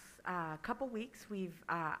last couple weeks, we've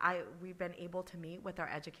been able to meet with our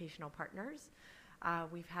educational partners.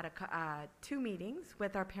 We've had 2 meetings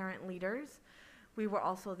with our parent leaders. We were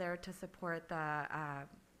also there to support the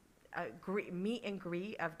meet and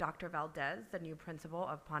greet of Dr. Valdez, the new principal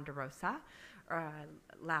of Ponderosa,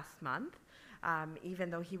 last month.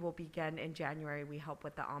 Even though he will begin in January, we help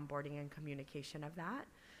with the onboarding and communication of that.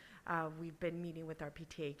 We've been meeting with our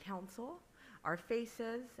PTA council, our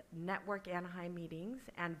FACES, Network Anaheim meetings,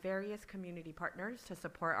 and various community partners to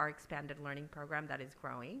support our expanded learning program that is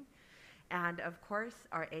growing. And of course,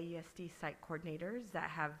 our AESD site coordinators that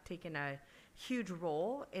have taken a huge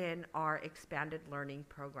role in our expanded learning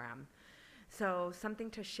program. So something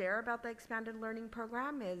to share about the expanded learning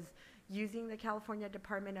program is using the California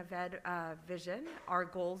Department of Ed vision. Our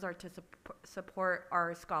goals are to support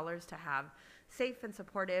our scholars to have safe and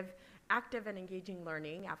supportive, active and engaging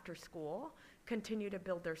learning after school, continue to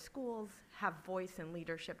build their schools, have voice and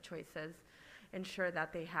leadership choices, ensure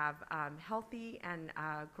that they have healthy and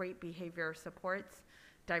great behavior supports,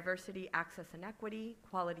 diversity, access and equity,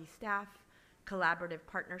 quality staff, collaborative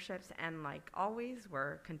partnerships, and like always,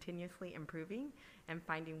 we're continuously improving and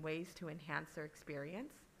finding ways to enhance their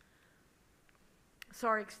experience. So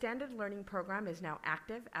our extended learning program is now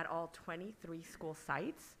active at all 23 school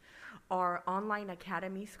sites. Our online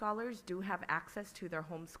academy scholars do have access to their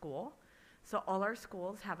home school. So all our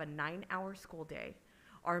schools have a 9-hour school day.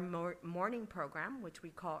 Our morning program, which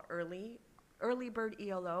we call Early Bird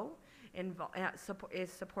ELO,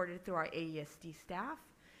 is supported through our AESD staff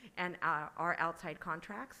and our outside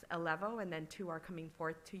contracts, Elevo, and then 2 are coming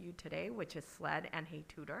forth to you today, which is SLED and Hey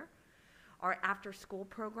Tutor. Our after-school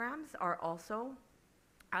programs are also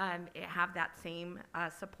have that same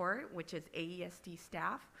support, which is AESD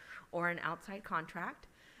staff or an outside contract.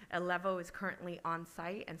 Elevo is currently on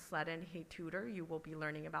site, and SLED and Hey Tutor you will be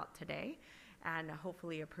learning about today and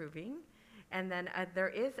hopefully approving. And then there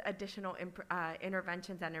is additional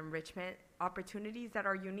interventions and enrichment opportunities that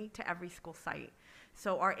are unique to every school site.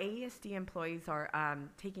 So our AESD employees are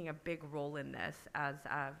taking a big role in this, as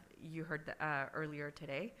you heard earlier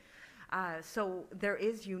today. So there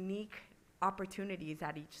is unique opportunities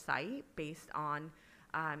at each site based on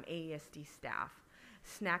AESD staff.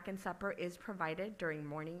 Snack and supper is provided during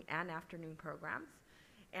morning and afternoon programs.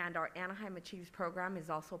 And our Anaheim Achieves program is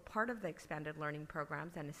also part of the expanded learning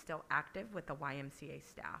programs and is still active with the YMCA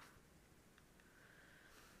staff.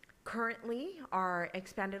 Currently, our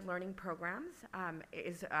expanded learning programs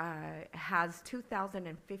has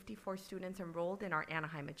 2,054 students enrolled in our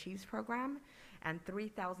Anaheim Achieves program and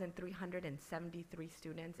 3,373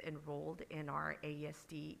 students enrolled in our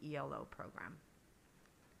AESD ELO program.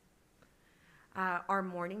 Our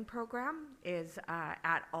morning program is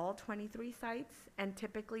at all 23 sites, and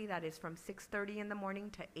typically that is from 6:30 in the morning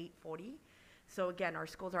to 8:40. So again, our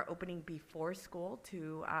schools are opening before school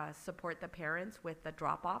to support the parents with the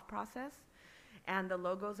drop-off process. And the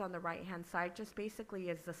logos on the right-hand side just basically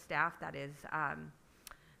is the staff that is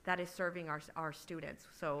serving our students.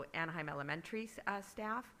 So Anaheim Elementary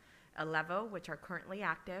staff, Elevo, which are currently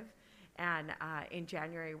active, and in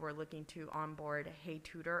January we're looking to onboard Hey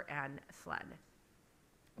Tutor and SLED,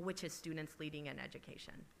 which is Students Leading in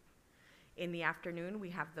Education. In the afternoon, we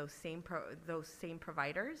have those same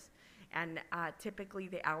providers, and typically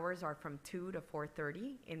the hours are from 2 to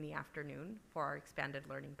 4:30 in the afternoon for our expanded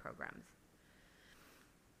learning programs.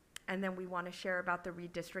 And then we want to share about the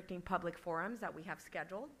redistricting public forums that we have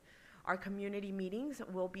scheduled. Our community meetings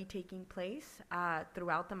will be taking place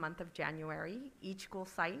throughout the month of January. Each school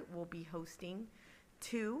site will be hosting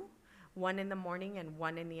 2, one in the morning and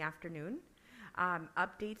one in the afternoon.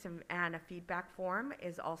 Updates and a feedback form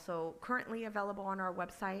is also currently available on our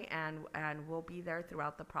website and will be there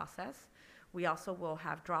throughout the process. We also will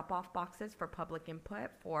have drop-off boxes for public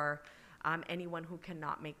input for anyone who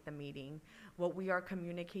cannot make the meeting. What we are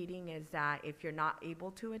communicating is that if you're not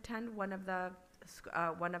able to attend one of the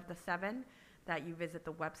 7, that you visit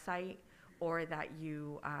the website or that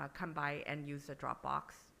you come by and use the drop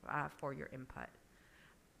box for your input.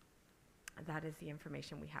 That is the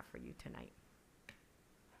information we have for you tonight.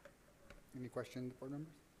 Any questions, board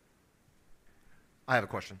members? I have a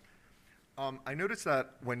question. I noticed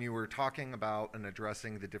that when you were talking about and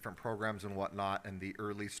addressing the different programs and whatnot and the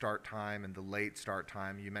early start time and the late start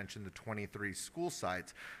time, you mentioned the 23 school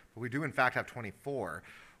sites, but we do in fact have 24.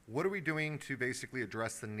 What are we doing to basically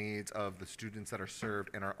address the needs of the students that are served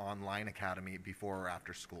in our online academy before or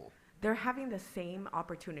after school? They're having the same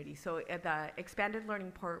opportunity. So the expanded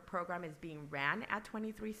learning program is being ran at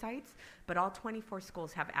 23 sites, but all 24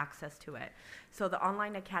 schools have access to it. So the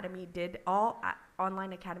online academy all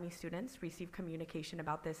online academy students received communication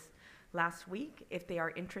about this last week. If they are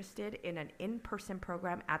interested in an in-person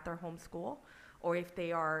program at their home school, or if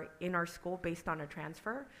they are in our school based on a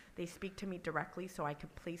transfer, they speak to me directly so I can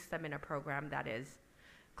place them in a program that is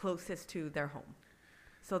closest to their home.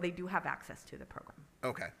 So they do have access to the program.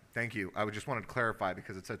 Okay, thank you. I just wanted to clarify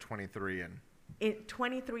because it said 23 and...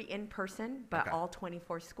 23 in person, but Okay. all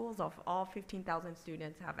 24 schools of all 15,000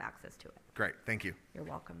 students have access to it. Great, thank you. You're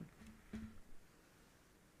welcome.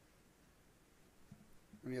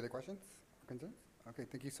 Any other questions or concerns? Okay,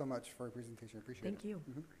 thank you so much for your presentation. Appreciate it. Thank you.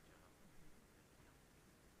 Mhm.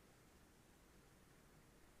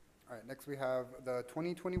 All right, next we have the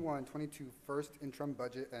 2021-22 first interim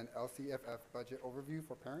budget and LCFF budget overview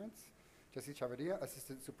for parents. Jesse Chavarria,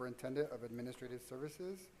 Assistant Superintendent of Administrative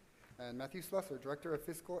Services, and Matthew Slusser, Director of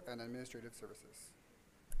Fiscal and Administrative Services.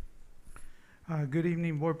 Good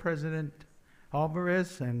evening, Board President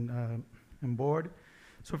Alvarez and Board.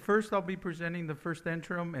 So first I'll be presenting the first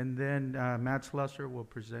interim, and then Matt Slusser will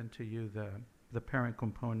present to you the parent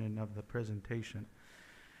component of the presentation.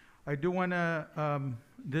 I do want to,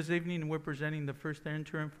 this evening we're presenting the first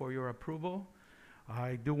interim for your approval.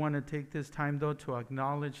 I do want to take this time though to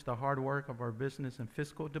acknowledge the hard work of our business and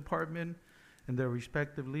fiscal department and their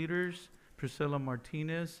respective leaders, Priscilla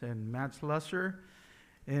Martinez and Matt Slusser.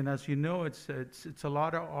 And as you know, it's a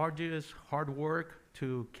lot of arduous hard work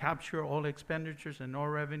to capture all expenditures and all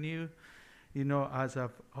revenue, you know, as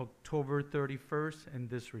of October 31st in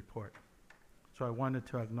this report. So I wanted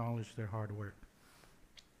to acknowledge their hard work.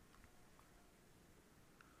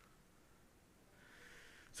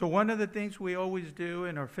 So one of the things we always do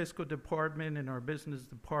in our fiscal department and our business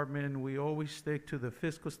department, we always stick to the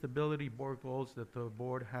fiscal stability board goals that the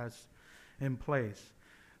board has in place.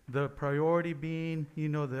 The priority being, you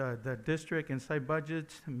know, the district and site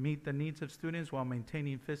budgets meet the needs of students while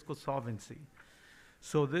maintaining fiscal solvency.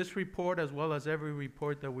 So this report, as well as every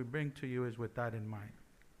report that we bring to you, is with that in mind.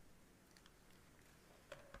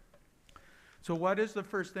 So what is the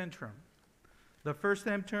first interim? The first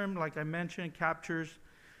interim, like I mentioned, captures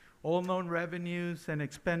all known revenues and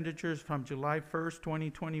expenditures from July 1st,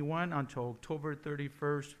 2021 until October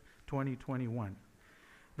 31st, 2021.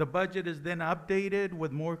 The budget is then updated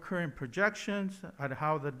with more current projections on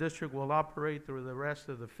how the district will operate through the rest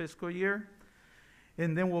of the fiscal year.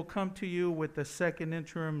 And then we'll come to you with the second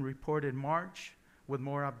interim report in March with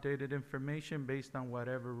more updated information based on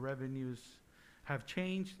whatever revenues have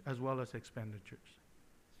changed as well as expenditures.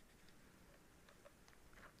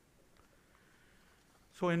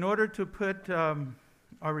 So in order to put our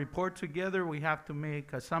report together, we have to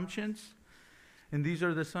make assumptions. And these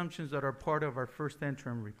are the assumptions that are part of our first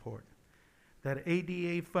interim report. That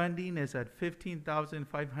ADA funding is at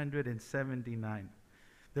 $15,579.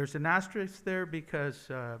 There's an asterisk there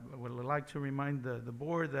because I would like to remind the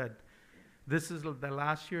board that This is the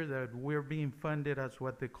last year that we're being funded as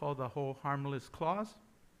what they call the whole harmless clause.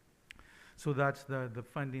 So that's the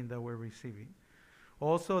funding that we're receiving.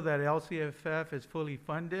 Also, that LCFF is fully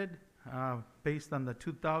funded based on the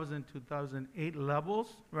 2008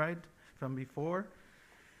 levels, right, from before.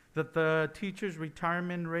 That the teacher's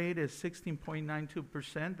retirement rate is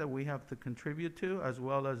 16.92% that we have to contribute to, as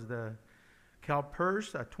well as the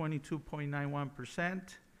CalPERS at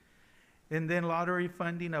 22.91%. And then lottery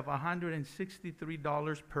funding of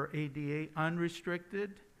 $163 per ADA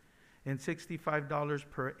unrestricted and $65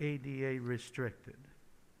 per ADA restricted.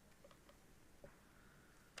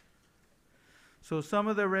 So some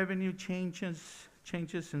of the revenue changes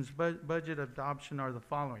since budget adoption are the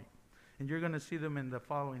following, and you're going to see them in the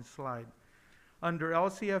following slide. Under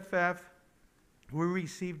LCFF, we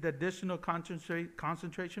received additional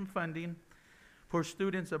concentration funding for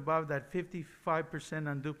students above that 55%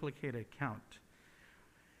 unduplicated count.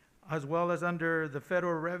 As well as under the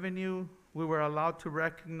federal revenue, we were allowed to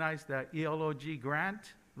recognize that ELOG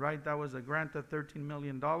grant, right? That was a grant of $13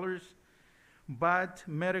 million. But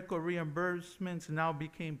medical reimbursements now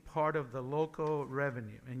became part of the local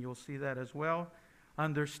revenue, and you'll see that as well.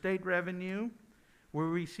 Under state revenue, we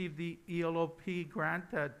received the ELOP grant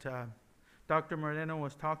that Dr. Moreno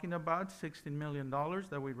was talking about, $16 million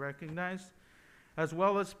that we recognized, as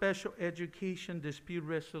well as special education dispute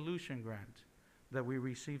resolution grant that we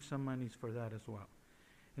received some monies for that as well.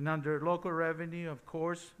 And under local revenue, of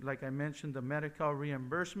course, like I mentioned, the medical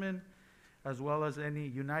reimbursement, as well as any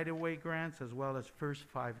United Way grants, as well as First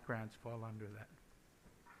 5 grants fall under that.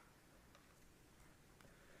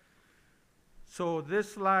 So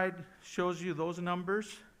this slide shows you those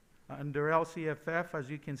numbers under LCFF. As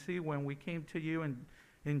you can see, when we came to you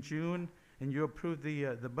in June and you approved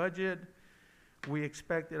the budget, we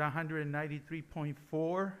expected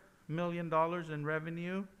 $193.4 million in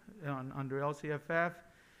revenue under LCFF.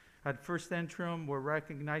 At first interim, we're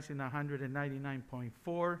recognizing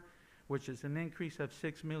 $199.4, which is an increase of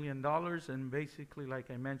 $6 million, and basically, like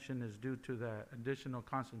I mentioned, is due to the additional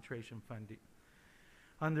concentration funding.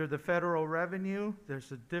 Under the federal revenue,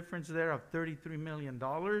 there's a difference there of $33 million.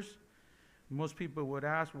 Most people would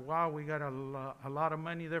ask, wow, we got a lot of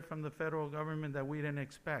money there from the federal government that we didn't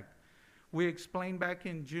expect. We explained back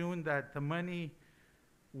in June that the money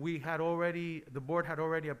the board had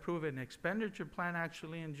already approved an expenditure plan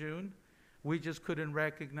actually in June. We just couldn't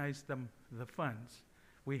recognize the funds.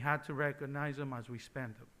 We had to recognize them as we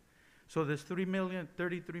spent them. So this $33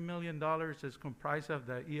 million is comprised of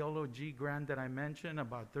the ELOG grant that I mentioned,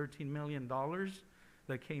 about $13 million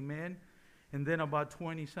that came in, and then about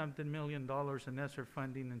 20-something million dollars in ESSER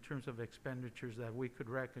funding in terms of expenditures that we could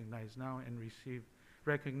recognize now and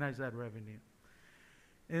recognize that revenue.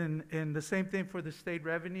 And the same thing for the state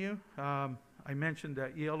revenue. I mentioned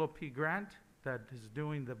the ELOP grant that is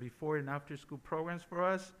doing the before and after school programs for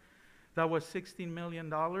us. That was $16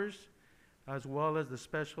 million, as well as the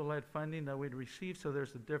special ed funding that we'd received. So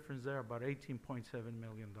there's a difference there, about $18.7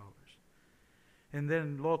 million. And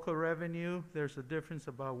then local revenue, there's a difference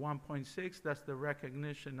about 1.6. That's the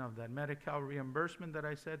recognition of that Medi-Cal reimbursement that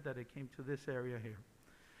I said that it came to this area here.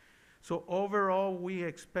 So overall, we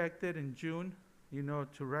expected in June,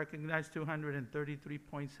 to recognize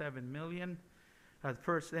 $233.7 million. At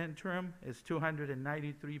first interim is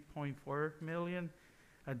 $293.4 million,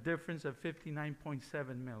 a difference of $59.7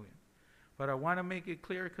 million. But I want to make it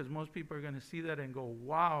clear because most people are going to see that and go,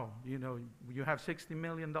 wow, you have $60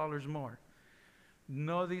 million more.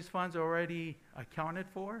 No, these funds are already accounted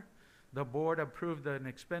for. The board approved an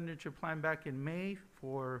expenditure plan back in May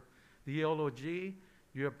for the ELOG.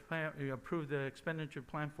 You approved the expenditure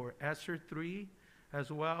plan for ESSER 3 as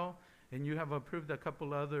well, and you have approved a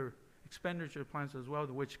couple other expenditure plans as well,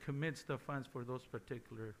 which commits the funds for those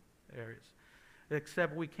particular areas.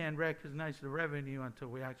 Except we can't recognize the revenue until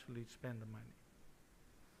we actually spend the money.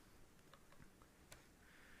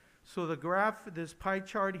 So the graph, this pie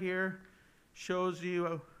chart here, shows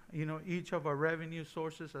you, each of our revenue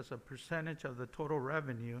sources as a percentage of the total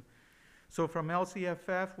revenue. So from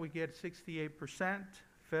LCFF, we get 68%,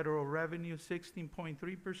 federal revenue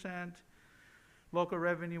 16.3%, local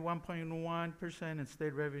revenue 1.1%, and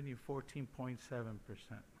state revenue 14.7%.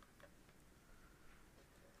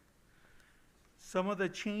 Some of the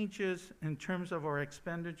changes in terms of our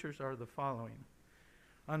expenditures are the following.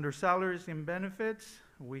 Under salaries and benefits,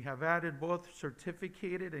 we have added both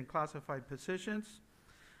certificated and classified positions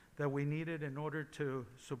that we needed in order to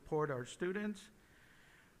support our students.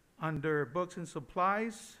 Under books and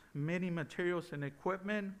supplies, many materials and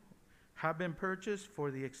equipment have been purchased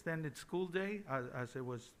for the extended school day, as it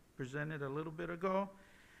was presented a little bit ago.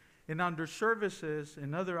 And under services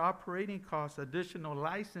and other operating costs, additional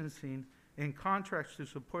licensing and contracts to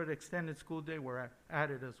support extended school day were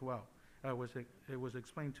added as well. It was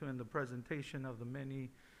explained to in the presentation of the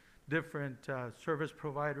many different service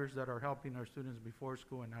providers that are helping our students before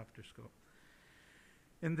school and after school.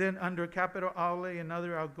 And then under capital outlay and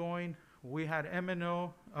other outgoing, we had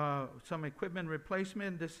M&O, some equipment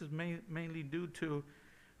replacement. This is mainly due to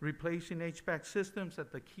replacing HVAC systems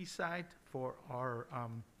at the key site for our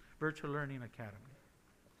virtual learning academy,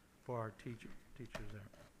 for our teachers there.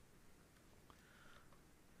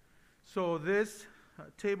 So this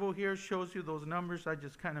table here shows you those numbers I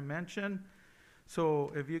just kind of mentioned.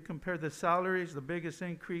 So if you compare the salaries, the biggest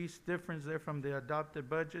increase difference there from the adopted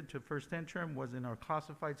budget to first interim was in our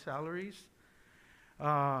classified salaries.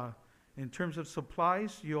 In terms of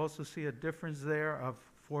supplies, you also see a difference there of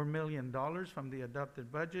 $4 million from the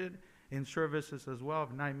adopted budget, in services as well of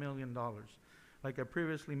 $9 million. Like I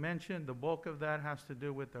previously mentioned, the bulk of that has to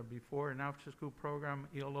do with our before and after school program,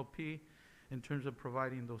 ELOP, in terms of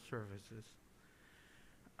providing those services.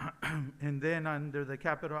 And then under the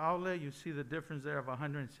capital outlay, you see the difference there of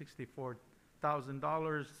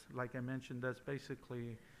 $164,000. Like I mentioned, that's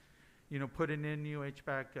basically, putting in new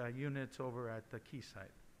HVAC units over at the key site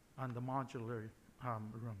on the modular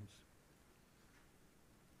rooms.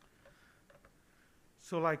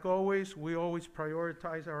 So like always, we always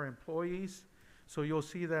prioritize our employees. So you'll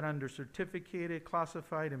see that under certificated,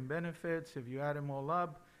 classified, and benefits, if you add them all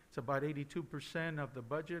up, it's about 82% of the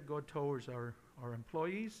budget go towards our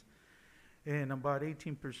employees, and about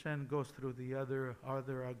 18% goes through the other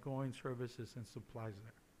outgoing services and supplies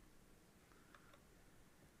there.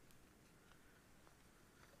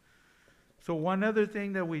 So one other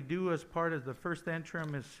thing that we do as part of the first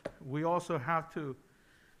interim is we also have to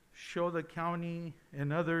show the county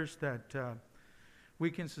and others that we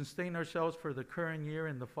can sustain ourselves for the current year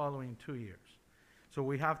and the following 2 years. So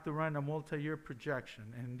we have to run a multi-year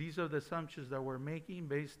projection, and these are the assumptions that we're making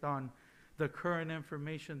based on the current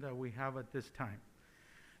information that we have at this time.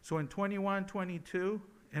 So in 21-22,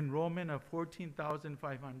 enrollment of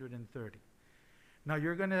 14,530. Now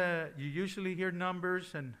you usually hear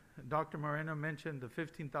numbers, and Dr. Moreno mentioned the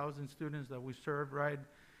 15,000 students that we serve, right?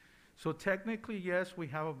 So technically, yes, we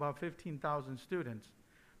have about 15,000 students,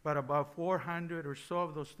 but about 400 or so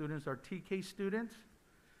of those students are TK students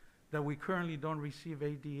that we currently don't receive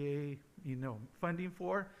ADA, funding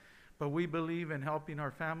for, but we believe in helping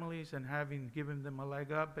our families and given them a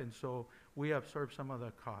leg up, and so we absorb some of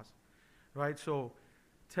the cost, right? So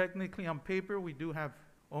technically on paper, we do have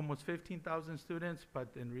almost 15,000 students, but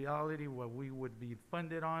in reality, what we would be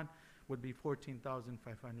funded on would be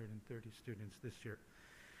 14,530 students this year.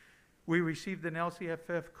 We received an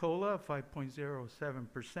LCFF COLA of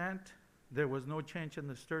 5.07%. There was no change in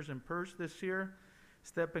the STIRS and PERS this year.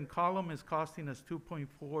 Step and column is costing us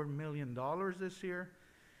 $2.4 million this year.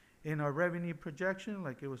 And our revenue projection,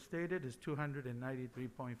 like it was stated, is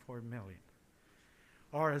 $293.4 million.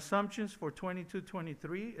 Our assumptions for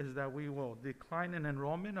 22-23 is that we will decline in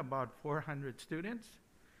enrollment about 400 students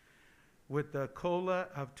with the COLA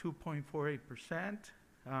of 2.48%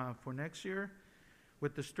 for next year.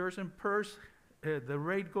 With the STIRS and PERS, the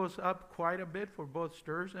rate goes up quite a bit for both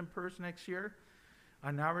STIRS and PERS next year,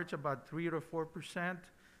 on average about 3 to 4%.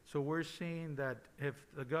 So we're seeing that if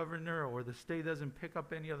the governor or the state doesn't pick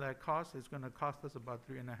up any of that cost, it's going to cost us about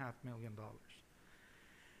 $3.5 million.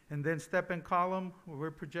 And then step and column, we're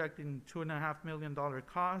projecting $2.5 million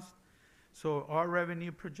cost. So our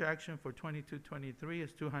revenue projection for 22-23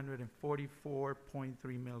 is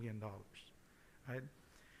 $244.3 million, right?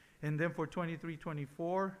 And then for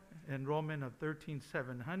 23-24, enrollment of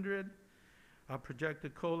 13,700, a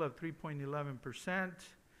projected COLA of 3.11%.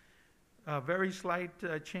 A very slight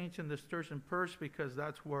change in the STIRS and PERS because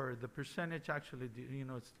that's where the percentage actually,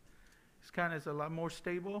 it's a lot more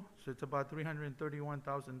stable. So it's about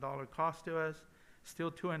 $331,000 cost to us,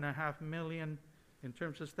 still $2.5 million in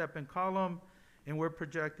terms of step and column, and we're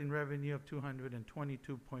projecting revenue of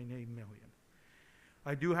 $222.8 million.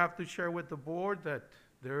 I do have to share with the board that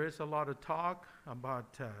there is a lot of talk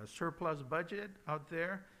about surplus budget out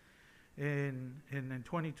there. In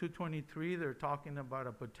 22-23, they're talking about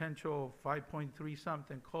a potential 5.3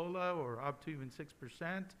 something COLA or up to even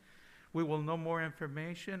 6%. We will know more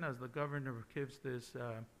information as the governor gives this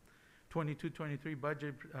 22-23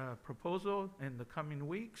 budget proposal in the coming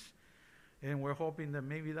weeks. And we're hoping that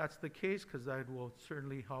maybe that's the case because that will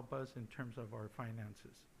certainly help us in terms of our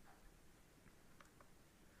finances.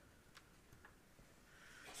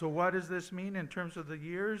 So what does this mean in terms of the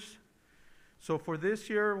years? So for this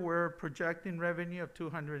year, we're projecting revenue of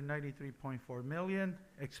 293.4 million,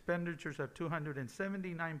 expenditures of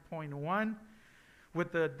 279.1,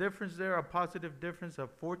 with the difference there, a positive difference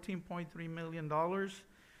of $14.3 million.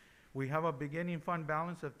 We have a beginning fund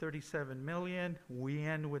balance of 37 million. We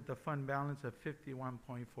end with the fund balance of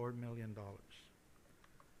 $51.4 million.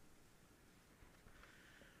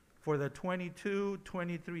 For the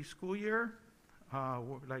 22-23 school year,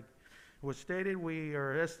 like was stated, we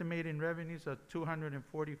are estimating revenues of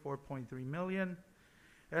 244.3 million,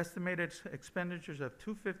 estimated expenditures of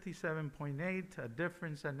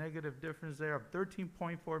 257.8, a negative difference there of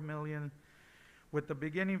 13.4 million. With the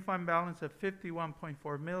beginning fund balance of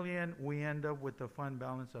 51.4 million, we end up with a fund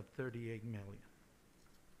balance of 38 million.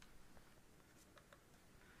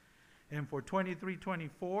 And for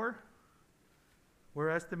 23-24, we're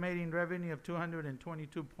estimating revenue of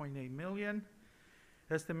 222.8 million,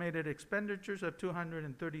 estimated expenditures of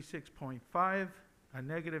 236.5, a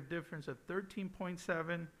negative difference of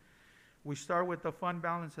 13.7. We start with the fund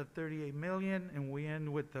balance of 38 million, and we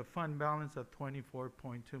end with the fund balance of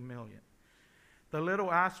 24.2 million. The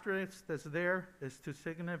little asterisk that's there is to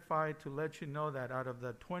signify, to let you know that out of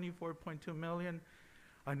the 24.2 million,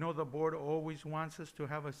 I know the board always wants us to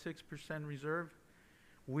have a 6% reserve.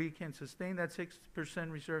 We can sustain that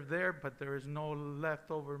 6% reserve there, but there is no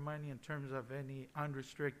leftover money in terms of any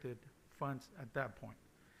unrestricted funds at that point.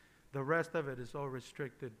 The rest of it is all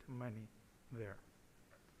restricted money there.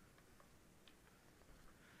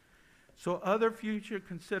 So other future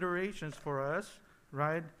considerations for us,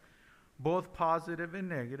 right? Both positive and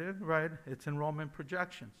negative, right? It's enrollment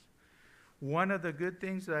projections. One of the good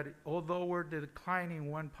things that, although we're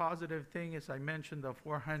declining, one positive thing is I mentioned the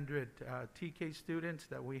 400 TK students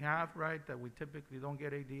that we have, right, that we typically don't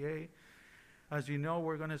get ADA. As you know,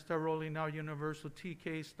 we're going to start rolling out universal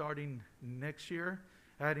TK starting next year,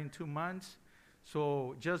 adding 2 months.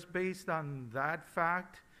 So just based on that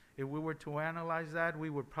fact, if we were to analyze that, we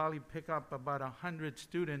would probably pick up about 100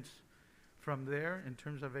 students from there in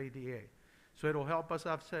terms of ADA. So it'll help us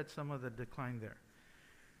offset some of the decline there.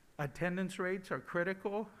 Attendance rates are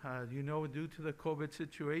critical. You know, due to the COVID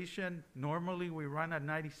situation, normally we run at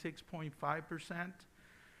 96.5%,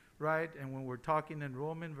 right? And when we're talking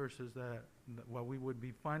enrollment versus what we would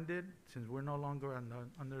be funded, since we're no longer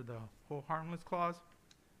under the whole harmless clause,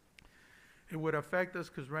 it would affect us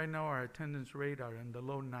because right now our attendance rate are in the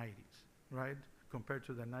low 90s, right? Compared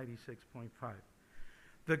to the 96.5.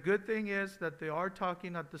 The good thing is that they are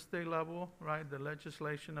talking at the state level, right, the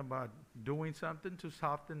legislation about doing something to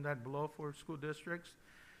soften that blow for school districts,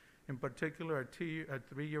 in particular a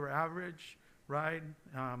 3-year average, right?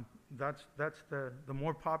 That's the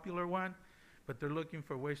more popular one, but they're looking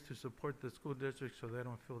for ways to support the school districts so they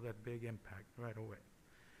don't feel that big impact right away.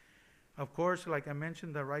 Of course, like I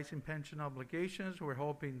mentioned, the rising pension obligations, we're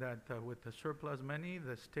hoping that with the surplus money,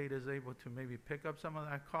 the state is able to maybe pick up some of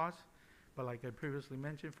that cost. But like I previously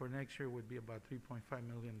mentioned, for next year would be about $3.5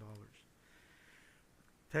 million.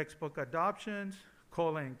 Textbook adoptions,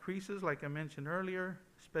 COLA increases, like I mentioned earlier,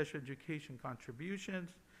 special education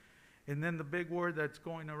contributions, and then the big word that's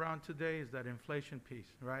going around today is that inflation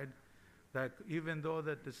piece, right? That even though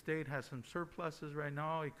that the state has some surpluses right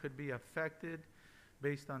now, it could be affected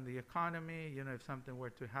based on the economy, you know, if something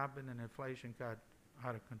were to happen and inflation got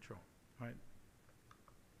out of control, right?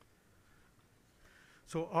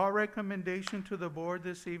 So our recommendation to the board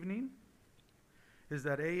this evening is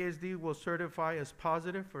that ASD will certify as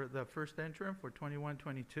positive for the first interim for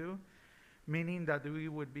 21-22, meaning that we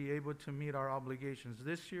would be able to meet our obligations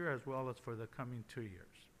this year as well as for the coming 2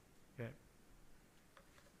 years. Okay.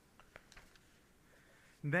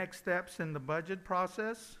 Next steps in the budget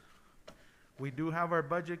process. We do have our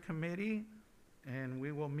budget committee, and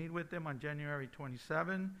we will meet with them on January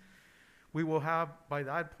 27. We will have, by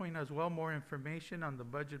that point as well, more information on the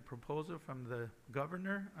budget proposal from the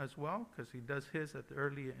governor as well, because he does his in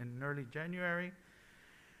early January.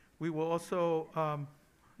 We will also,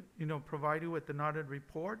 provide you with an audit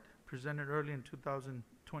report presented early in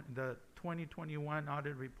 2020, the 2021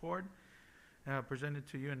 audit report, presented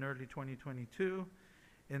to you in early 2022.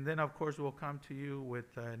 And then, of course, we'll come to you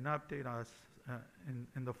with an update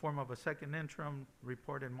in the form of a second interim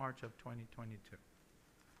report in March of 2022.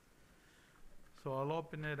 So I'll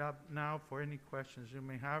open it up now for any questions you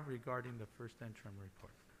may have regarding the first interim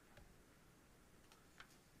report.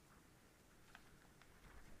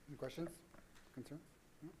 Any questions, concerns?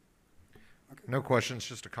 No? Okay. No questions,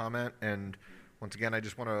 just a comment. And once again, I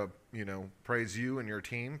just want to, praise you and your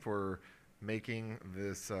team for making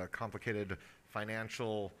this complicated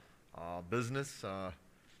financial business, to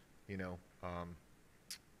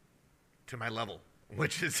my level.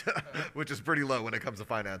 which is which is pretty low when it comes to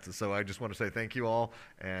finances. So I just want to say thank you all,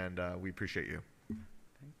 and we appreciate you.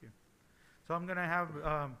 Thank you. So I'm going to have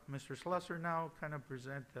Mr. Slusser now kind of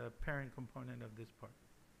present the parent component of this part.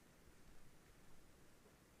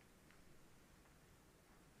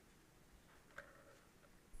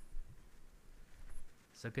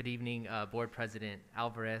 So good evening, Board President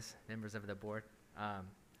Alvarez, members of the board.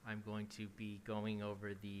 I'm going to be going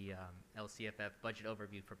over the LCFF budget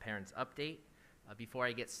overview for parents update. Before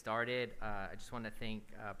I get started, I just want to thank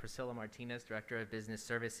Priscilla Martinez, Director of Business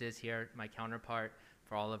Services here, my counterpart,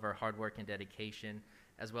 for all of her hard work and dedication,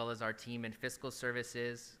 as well as our team in fiscal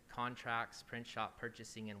services, contracts, print shop,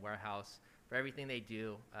 purchasing, and warehouse, for everything they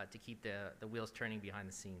do to keep the wheels turning behind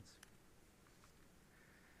the scenes.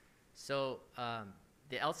 So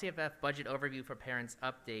the LCFF budget overview for parents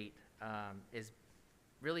update is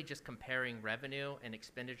really just comparing revenue and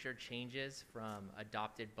expenditure changes from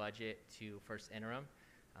adopted budget to first interim.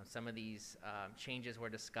 Some of these changes were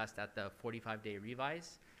discussed at the 45-day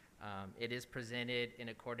revise. It is presented in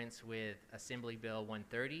accordance with Assembly Bill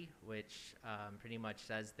 130, which pretty much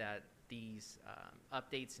says that these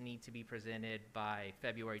updates need to be presented by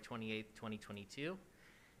February 28th, 2022.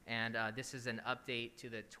 And this is an update to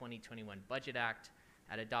the 2021 Budget Act.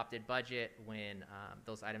 At adopted budget, when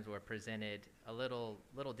those items were presented, a little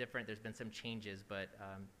different. There's been some changes, but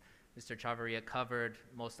Mr. Chavarria covered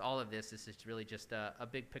most all of this. This is really just a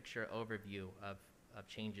big picture overview of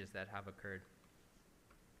changes that have occurred.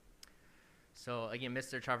 So again,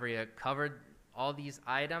 Mr. Chavarria covered all these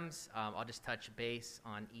items. I'll just touch base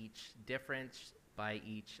on each difference by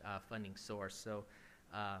each funding source. So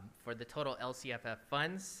for the total LCFF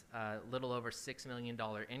funds, a little over $6 million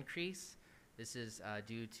increase. This is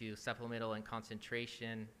due to supplemental and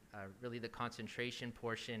concentration, really the concentration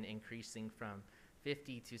portion increasing from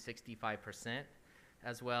 50 to 65%,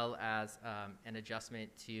 as well as an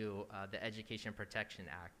adjustment to the Education Protection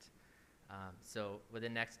Act. So with the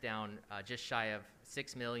next down, just shy of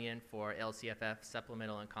 $6 million for LCFF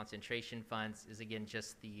supplemental and concentration funds is again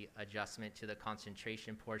just the adjustment to the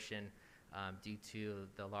concentration portion due to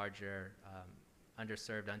the larger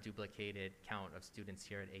underserved, unduplicated count of students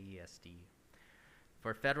here at AESD.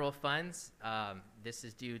 For federal funds, this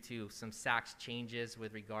is due to some SACS changes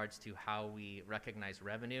with regards to how we recognize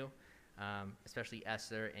revenue, especially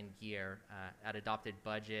ESSER and GEAR. At adopted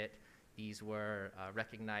budget, these were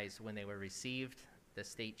recognized when they were received. The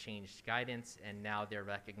state changed guidance, and now they're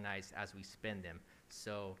recognized as we spend them.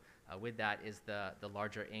 So with that is the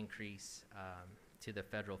larger increase to the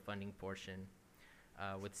federal funding portion.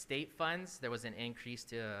 With state funds, there was an increase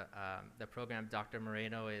to the program Dr.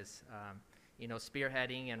 Moreno is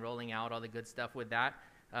spearheading and rolling out all the good stuff with that,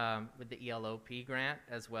 with the ELOP grant,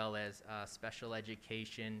 as well as special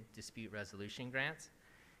education dispute resolution grants.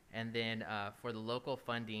 And then for the local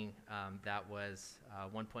funding, that was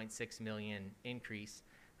 $1.6 million increase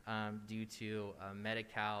due to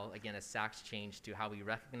Medi-Cal, again, a SACS change to how we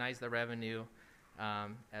recognize the revenue,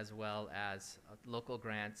 as well as local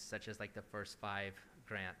grants, such as like the First Five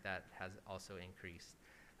grant that has also increased.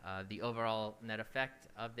 The overall net effect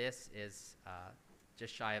of this is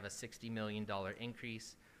just shy of a $60 million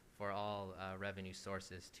increase for all revenue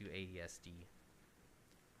sources to AESD.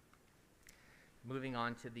 Moving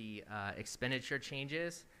on to the expenditure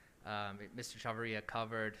changes, Mr. Chavarria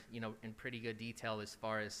covered, in pretty good detail as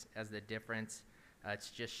far as the difference. It's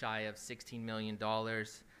just shy of $16 million.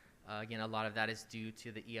 Again, a lot of that is due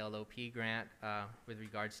to the ELOP grant with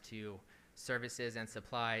regards to services and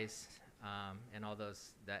supplies, and all the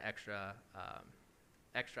extra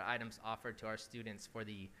items offered to our students for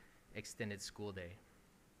the extended school day.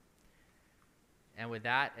 And with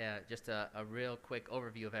that, just a real quick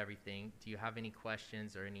overview of everything. Do you have any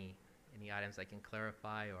questions or any items I can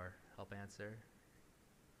clarify or help answer?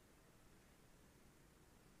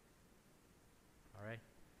 All right.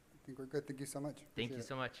 I think we're good. Thank you so much. Thank you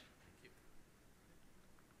so much.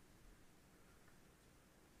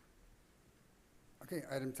 Okay,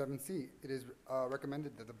 item 7C. It is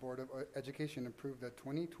recommended that the Board of Education approve the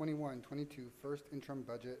 2021-22 first interim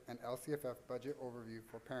budget and LCFF budget overview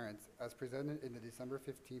for parents as presented in the December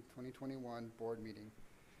 15th, 2021 board meeting.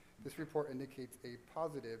 This report indicates a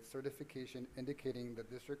positive certification indicating the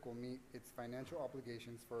district will meet its financial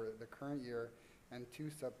obligations for the current year and 2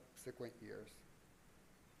 subsequent years.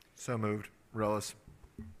 So moved. Relis.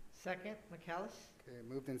 Second, McAllis. Okay,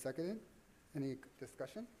 moved and seconded. Any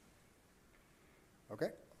discussion?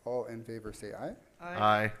 Okay, all in favor say aye.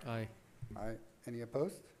 Aye. Aye. Aye. Any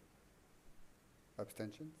opposed?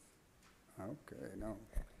 Abstentions? Okay, no.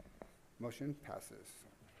 Motion passes.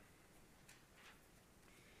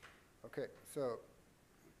 Okay, so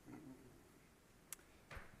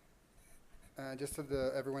Just so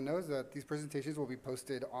everyone knows that these presentations will be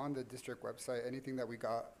posted on the district website. Anything that we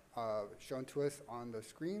got shown to us on the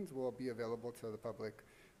screens will be available to the public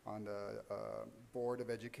on the Board of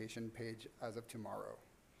Education page as of tomorrow.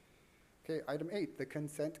 Okay, item 8, the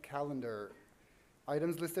consent calendar.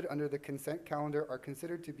 Items listed under the consent calendar are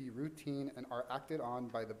considered to be routine and are acted on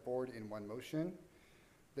by the board in one motion.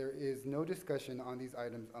 There is no discussion on these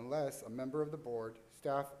items unless a member of the board,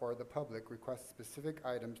 staff, or the public requests specific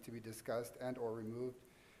items to be discussed and or removed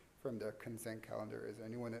from the consent calendar. Is there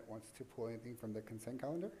anyone that wants to pull anything from the consent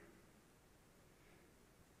calendar?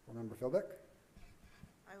 Board Member Philbeck?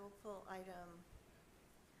 I will pull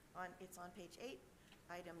it's on page 8,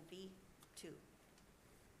 item B2.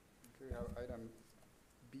 Okay, we have item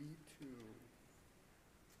B2.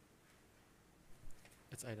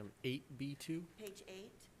 It's item 8B2? Page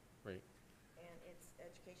 8. Right. And it's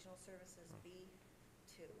educational services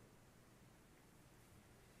B2.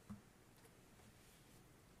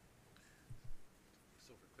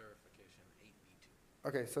 So for clarification, 8B2.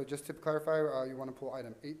 Okay, so just to clarify, you want to pull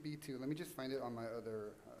item 8B2. Let me just find it on my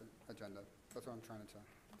other agenda. That's what I'm trying to do.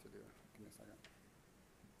 Give me a second.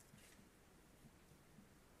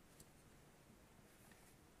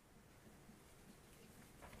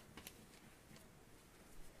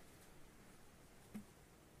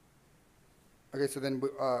 Okay, so then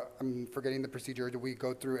I'm forgetting the procedure. Do we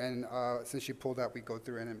go through and, since she pulled that, we go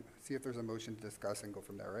through and see if there's a motion to discuss and go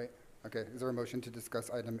from there, right? Okay, is there a motion to discuss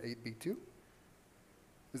item 8B2?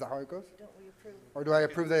 Is that how it goes? Don't we approve? Or do I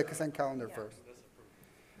approve the consent calendar first?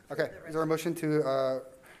 Okay, is there a motion to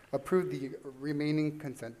approve the remaining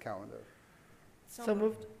consent calendar? So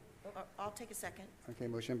moved. I'll take a second. Okay,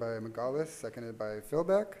 motion by McGallis, seconded by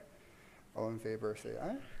Philbeck. All in favor, say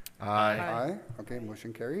aye. Aye. Aye. Okay,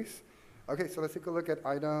 motion carries. Okay, so let's take a look at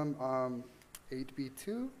item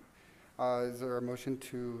 8B2. Is there a motion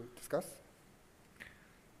to discuss?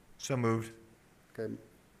 So moved. Okay,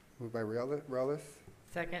 moved by Reales.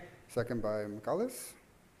 Second. Second by McGallis.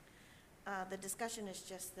 The discussion is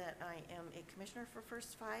just that I am a commissioner for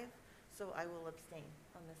first 5, so I will abstain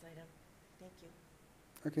on this item. Thank you.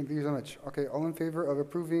 Okay, thank you so much. Okay, all in favor of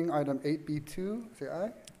approving item 8B2, say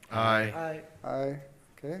aye. Aye. Aye. Aye.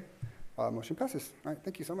 Okay, motion passes. All right,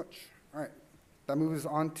 thank you so much. All right, that moves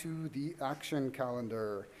on to the action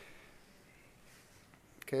calendar.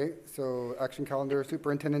 Okay, so action calendar,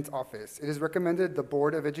 Superintendent's Office. It is recommended the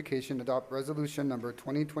Board of Education adopt resolution number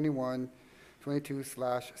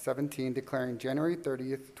 2021-22/17 declaring January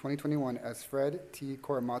 30th, 2021 as Fred T.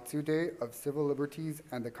 Korematsu Day of Civil Liberties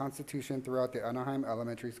and the Constitution throughout the Anaheim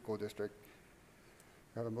Elementary School District.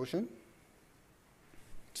 Have a motion?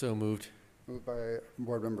 So moved. Moved by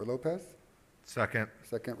Board Member Lopez. Second.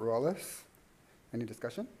 Second, Ruales. Any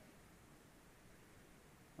discussion?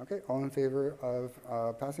 Okay, all in favor of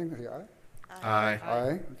passing, say aye. Aye.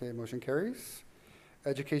 Aye. Okay, motion carries.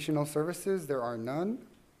 Educational services, there are none.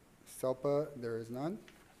 SELPA, there is none.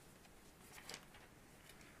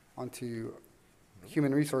 On to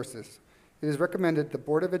human resources. It is recommended the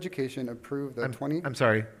Board of Education approve the I'm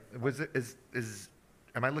sorry.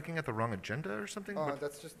 Am I looking at the wrong agenda or something? Oh,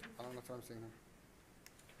 that's just, I don't know what I'm seeing here.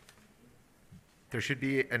 There should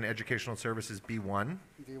be an educational services B1.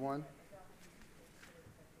 D1.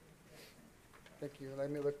 Thank you.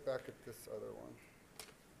 Let me look back at this other one.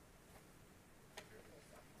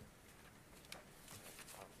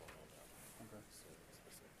 Okay.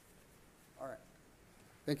 All right.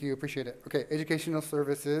 Thank you. Appreciate it. Okay. Educational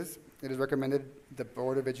services. It is recommended the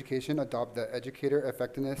Board of Education adopt the Educator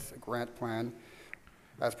Effectiveness Grant Plan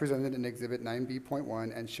as presented in Exhibit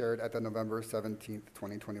 9B.1 and shared at the November 17th,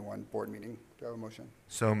 2021 board meeting. Do I have a motion?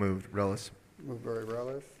 So moved. Relis. Moved by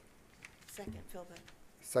Relis. Second, Philbeck.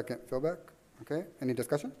 Second, Philbeck. Okay. Any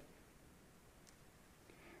discussion?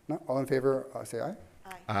 No? All in favor, say aye.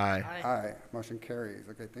 Aye. Aye. Aye. Motion carries.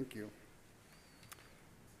 Okay, thank you.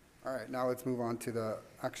 All right, now let's move on to the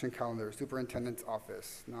action calendar, Superintendent's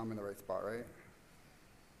Office. Now I'm in the right spot, right?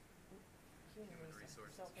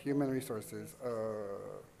 Human resources.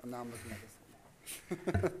 Now I'm looking at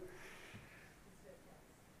this.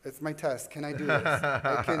 It's my test. Can I do this?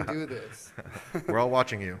 I can do this. We're all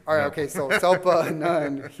watching you. All right, okay, so SELPA,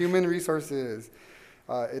 none. Human resources.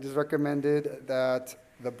 It is recommended that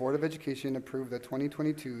the Board of Education approve the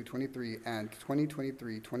 2022-23 and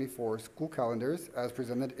 2023-24 school calendars as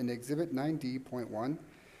presented in Exhibit 9D.1.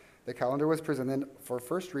 The calendar was presented for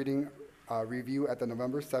first reading review at the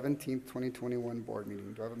November 17th, 2021 board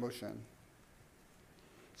meeting. Do I have a motion?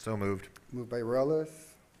 So moved. Moved by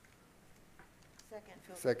Relis. Second,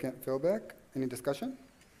 Philbeck. Second, Philbeck. Any discussion?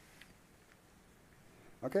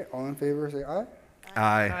 Okay, all in favor say aye.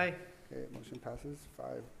 Aye. Okay, motion passes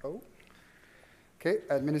 5-0. Okay,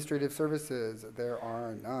 administrative services, there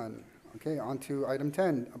are none. Okay, on to item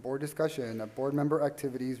 10, a board discussion, board member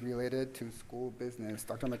activities related to school business.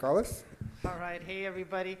 Dr. McAuliffe? All right, hey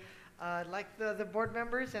everybody. Like the board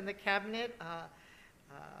members and the cabinet,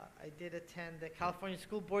 I did attend the California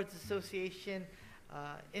School Boards Association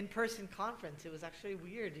in-person conference. It was actually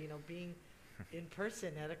weird, you know, being in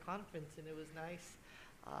person at a conference, and it was nice.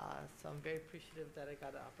 So I'm very appreciative that I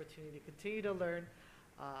got the opportunity to continue to learn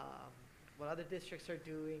what other districts are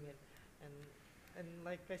doing, and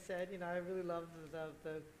like I said, you know, I really love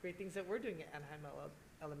the great things that we're doing at Anaheim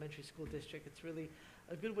Elementary School District. It's really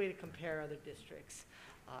a good way to compare other districts,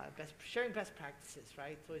 sharing best practices,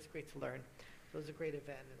 right? It's always great to learn. So it was a great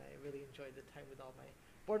event, and I really enjoyed the time with all my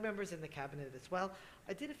board members and the cabinet as well.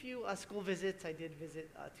 I did a few school visits. I did visit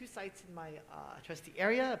 2 sites in my trustee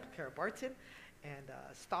area, Cara Barton and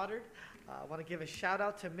Stoddard. I want to give a shout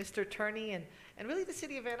out to Mr. Turney and really the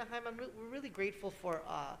city of Anaheim. We're really grateful for,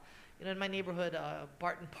 you know, in my neighborhood,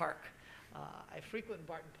 Barton Park. I frequent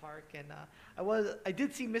Barton Park, and I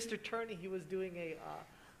did see Mr. Turney. He was doing a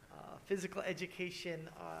physical education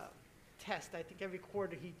test. I think every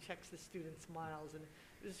quarter he checks the students' miles, and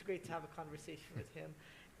it was great to have a conversation with him.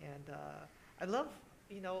 And I love,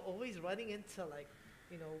 you know, always running into, like,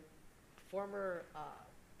 you know, former,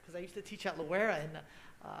 because I used to teach at Loera, and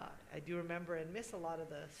I do remember and miss a lot of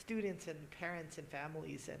the students and parents and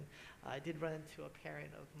families. And I did run into a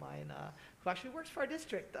parent of mine who actually works for our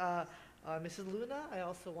district, Mrs. Luna. I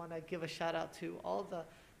also want to give a shout out to all the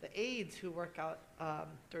aides who work out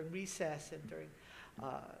during recess and during,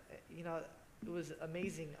 you know, it was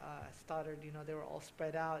amazing. Stoddard, you know, they were all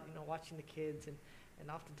spread out, you know, watching the kids, and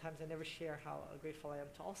oftentimes I never share how grateful I am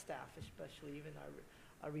to all staff, especially even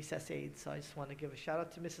our recess aides. So I just want to give a shout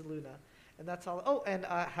out to Mrs. Luna, and that's all. Oh, and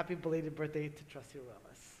happy belated birthday to Trustee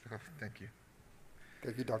Relis. Oh, thank you.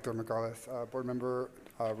 Thank you, Dr. McAuliffe. Board member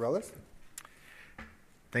Relis?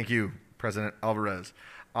 Thank you, President Alvarez.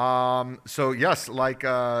 So yes, like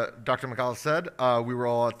Dr. McAuliffe said, we were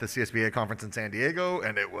all at the CSBA conference in San Diego,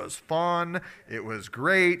 and it was fun. It was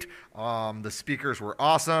great. The speakers were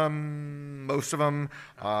awesome, most of them.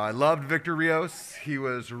 I loved Victor Rios. He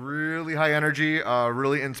was really high energy,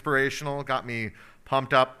 really inspirational, got me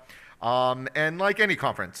pumped up. And like any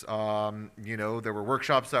conference, you know, there were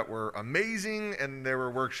workshops that were amazing, and there were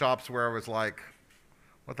workshops where I was like,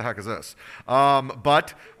 what the heck is this?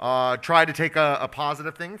 But tried to take a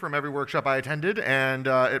positive thing from every workshop I attended, and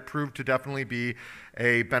it proved to definitely be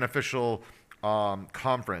a beneficial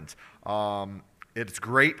conference. It's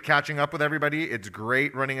great catching up with everybody. It's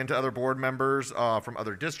great running into other board members from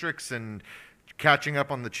other districts and catching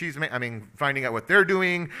up on the finding out what they're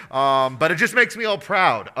doing. But it just makes me all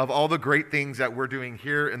proud of all the great things that we're doing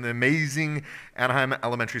here in the amazing Anaheim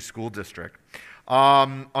Elementary School District.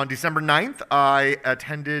 On December 9th, I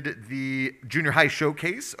attended the junior high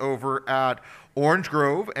showcase over at Orange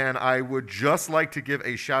Grove, and I would just like to give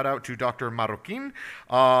a shout out to Dr. Marroquin.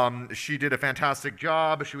 She did a fantastic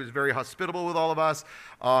job. She was very hospitable with all of us.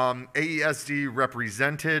 AESD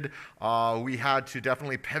represented. We had to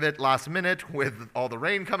definitely pivot last minute with all the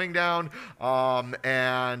rain coming down,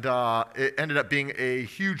 and it ended up being a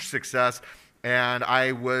huge success. And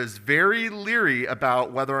I was very leery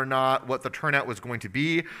about whether or not what the turnout was going to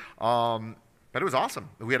be, but it was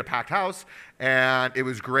awesome. We had a packed house, and it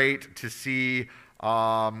was great to see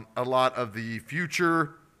a lot of the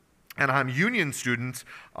future Anaheim Union students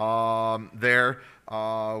there,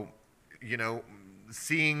 you know,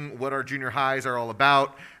 seeing what our junior highs are all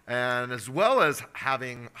about, and as well as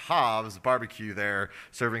having Hobbs Barbecue there,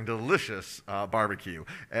 serving delicious barbecue.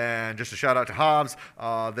 And just a shout out to Hobbs.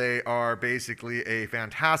 They are basically a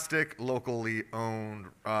fantastic locally owned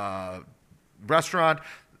restaurant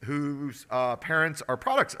whose parents are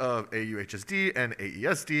products of AUHSD and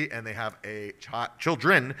AESD, and they have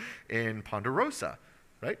children in Ponderosa.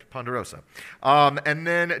 Right? Ponderosa. And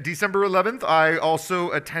then December 11th, I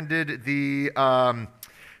also attended the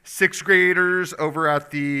 6th graders over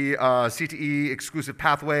at the CTE Exclusive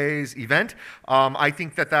Pathways event. I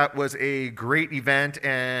think that was a great event,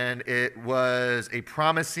 and it was a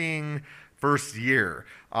promising first year.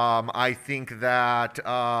 I think that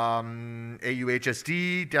AUHSD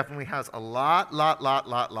definitely has a lot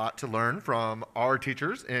to learn from our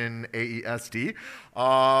teachers in AESD,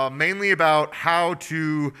 mainly about how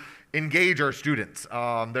to engage our students.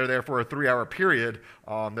 They're there for a 3-hour period.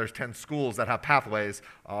 There's 10 schools that have pathways.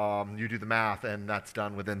 You do the math, and that's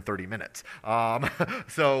done within 30 minutes.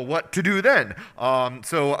 So what to do then?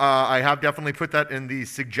 So I have definitely put that in the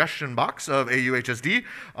suggestion box of AUHSD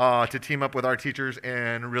to team up with our teachers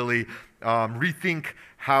and really rethink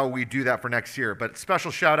how we do that for next year. But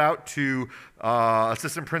special shout out to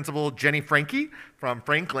Assistant Principal Jenny Frankie from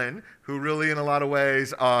Franklin, who really in a lot of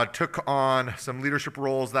ways took on some leadership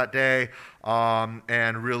roles that day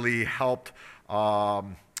and really helped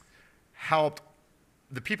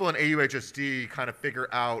the people in AUHSD kind of figure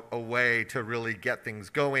out a way to really get things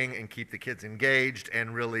going and keep the kids engaged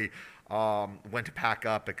and really when to pack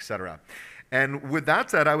up, etc. And with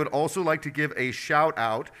that said, I would also like to give a shout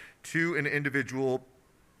out to an individual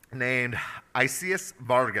named Isias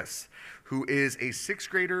Vargas, who is a 6th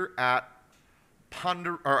grader at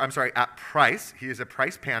Price. He is a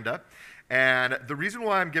Price Panda. And the reason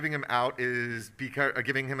why I'm giving him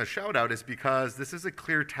giving him a shout out is because this is a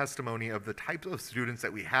clear testimony of the types of students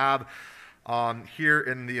that we have here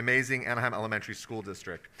in the amazing Anaheim Elementary School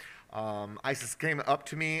District. Isis came up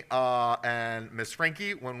to me and Miss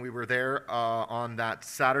Frankie when we were there on that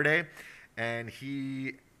Saturday, and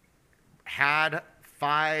he had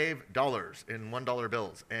 $5 in $1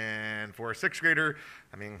 bills. And for a 6th grader,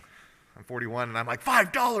 I mean, I'm 41 and I'm like,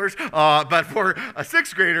 $5. But for a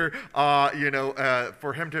 6th grader,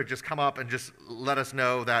 for him to just come up and just let us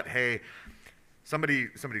know that, hey, somebody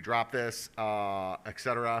dropped this,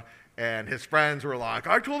 etc. And his friends were like,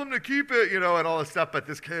 I told him to keep it, and all this stuff. But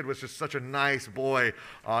this kid was just such a nice boy,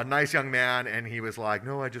 nice young man. And he was like,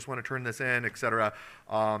 no, I just want to turn this in, etc.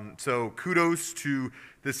 So kudos to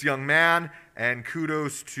this young man, and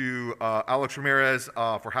kudos to Alex Ramirez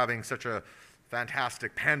for having such a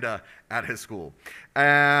fantastic panda at his school.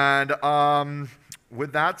 And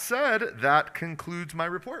with that said, that concludes my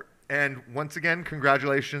report. And once again,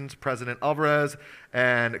 congratulations, President Alvarez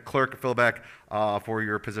and Clerk Philbeck, for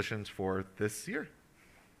your positions for this year.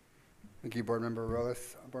 Thank you, Board Member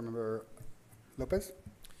Rojas. Board Member Lopez.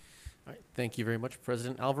 All right, thank you very much,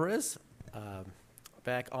 President Alvarez.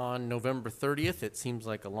 Back on November 30th, it seems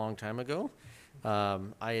like a long time ago,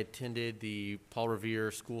 I attended the Paul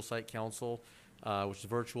Revere School Site Council, which is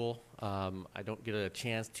virtual. I don't get a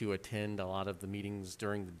chance to attend a lot of the meetings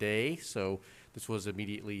during the day, so this was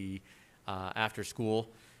immediately after school.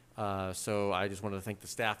 So I just wanted to thank the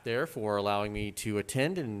staff there for allowing me to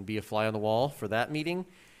attend and be a fly on the wall for that meeting.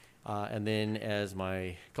 And then, as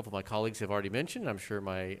a couple of my colleagues have already mentioned, I'm sure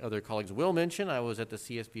my other colleagues will mention, I was at the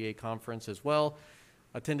CSBA conference as well.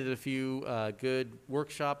 Attended a few good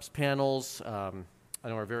workshops, panels. I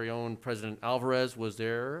know our very own President Alvarez was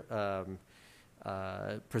there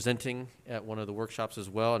presenting at one of the workshops as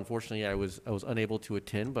well. Unfortunately, I was unable to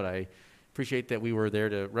attend, but I appreciate that we were there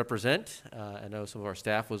to represent. I know some of our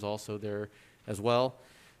staff was also there as well.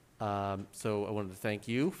 So I wanted to thank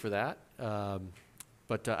you for that.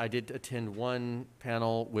 But I did attend one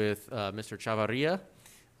panel with Mr. Chavarria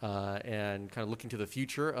and kind of looking to the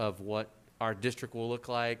future of what our district will look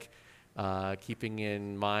like, keeping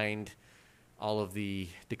in mind all of the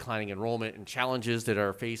declining enrollment and challenges that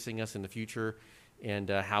are facing us in the future, and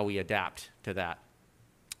how we adapt to that.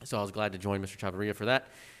 So I was glad to join Mr. Chavarria for that.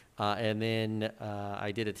 And then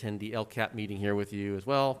I did attend the LCAP meeting here with you as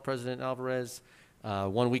well, President Alvarez,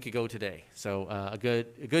 1 week ago today. So a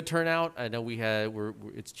good turnout. I know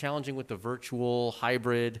it's challenging with the virtual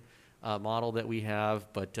hybrid model that we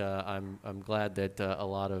have, but I'm glad that a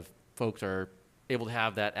lot of folks are able to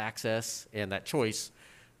have that access and that choice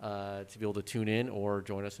to be able to tune in or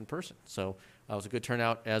join us in person. So it was a good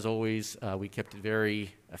turnout. As always, we kept it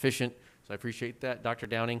very efficient, so I appreciate that, Dr.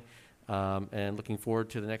 Downing, and looking forward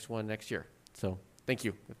to the next one next year. So thank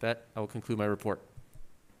you. With that, I will conclude my report.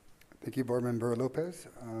 Thank you, Board Member Lopez.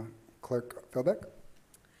 Clerk Philbeck.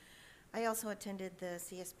 I also attended the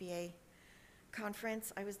CSBA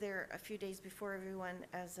conference. I was there a few days before everyone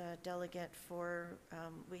as a delegate for,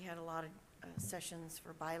 we had a lot of sessions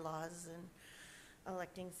for bylaws and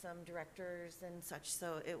electing some directors and such.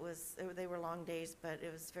 So they were long days, but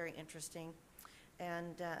it was very interesting.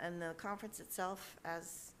 And the conference itself,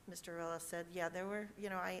 as Mr. Rilla said, yeah, there were,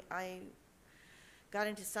 I got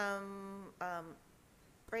into some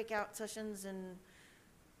breakout sessions, and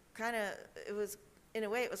kind of, in a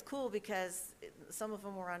way, it was cool because some of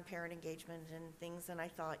them were on parent engagement and things, and I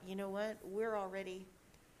thought, you know what, we're already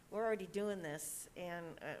doing this, and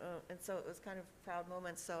so it was kind of proud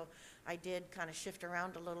moments. So I did kind of shift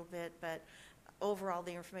around a little bit, but overall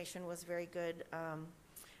the information was very good,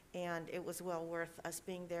 and it was well worth us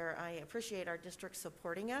being there. I appreciate our district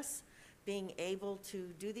supporting us, being able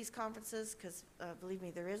to do these conferences, because believe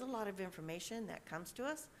me, there is a lot of information that comes to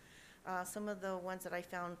us. Some of the ones that I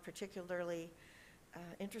found particularly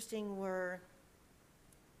interesting were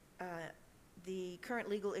the current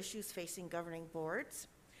legal issues facing governing boards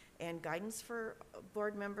and guidance for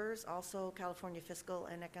board members, also California fiscal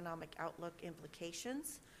and economic outlook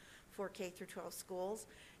implications for K through 12 schools,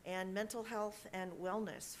 and mental health and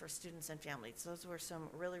wellness for students and families. Those were some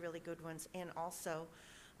really, really good ones. And also,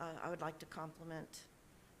 I would like to compliment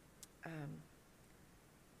our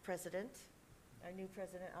new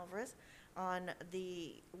President Alvarez, on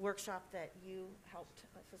the workshop that you helped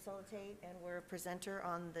facilitate and were a presenter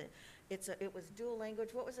on it was dual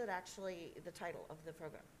language. What was it actually, the title of the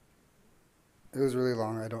program? It was really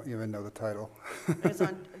long. I don't even know the title. It was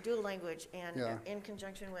on dual language, and Yeah. in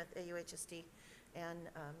conjunction with AUHSD, and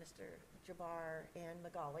Mr. Jabbar and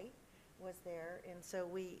Magali was there. And so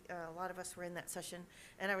a lot of us were in that session,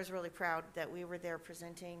 and I was really proud that we were there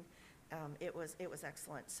presenting. It was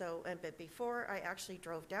excellent. So, but before I actually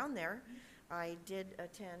drove down there, I did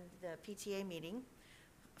attend the PTA meeting.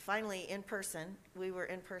 Finally, in person. We were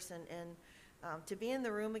in person, and to be in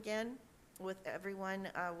the room again with everyone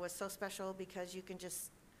was so special, because you can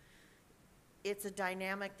just, it's a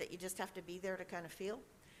dynamic that you just have to be there to kind of feel.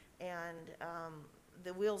 And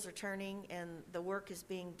the wheels are turning and the work is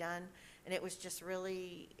being done, and it was just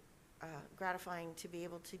really gratifying to be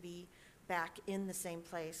able to be back in the same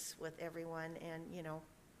place with everyone and, you know,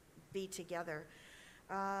 be together.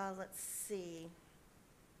 Let's see.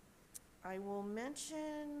 I will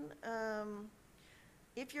mention,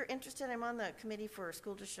 if you're interested, I'm on the committee for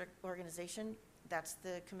school district organization. That's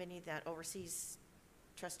the committee that oversees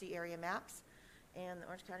trustee area maps, and the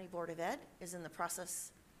Orange County Board of Ed is in the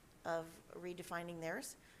process of redefining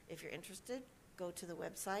theirs. If you're interested, go to the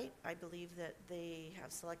website. I believe that they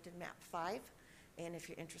have selected map 5, and if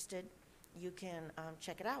you're interested, you can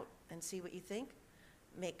check it out and see what you think.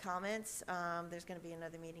 Make comments. There's going to be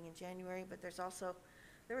another meeting in January, but there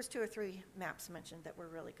was 2 or 3 maps mentioned that were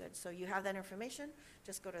really good. So you have that information.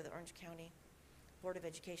 Just go to the Orange County Board of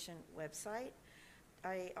Education website.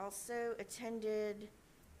 I also attended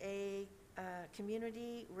a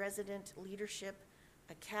Community Resident Leadership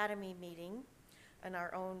Academy meeting, and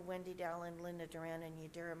our own Wendy Dallin, Linda Duran, and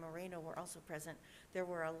Yadira Moreno were also present. There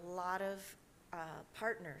were a lot of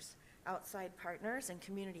partners, outside partners and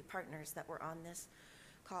community partners that were on this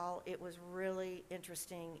call. It was really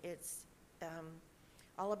interesting. It's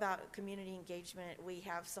all about community engagement. We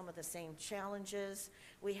have some of the same challenges.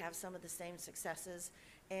 We have some of the same successes.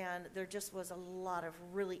 And there just was a lot of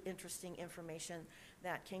really interesting information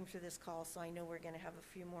that came through this call, so I know we're going to have a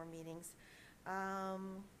few more meetings.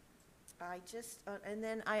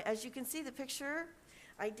 As you can see the picture,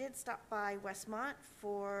 I did stop by Westmont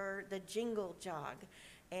for the Jingle Jog,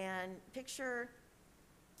 and picture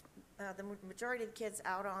the majority of the kids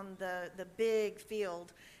out on the big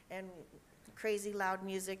field, and crazy loud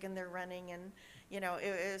music, and they're running, and you know,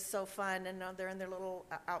 it was so fun, and they're in their little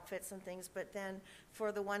outfits and things. But then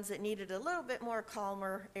for the ones that needed a little bit more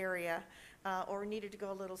calmer area, or needed to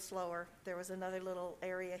go a little slower, there was another little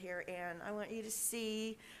area here, and I want you to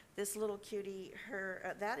see this little cutie.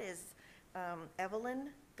 That is Evelyn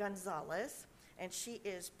Gonzalez, and she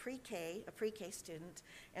is pre-K, a pre-K student,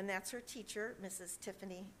 and that's her teacher, Mrs.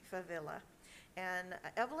 Tiffany Favilla. And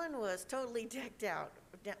Evelyn was totally decked out,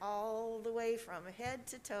 all the way from head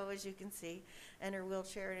to toe, as you can see, and her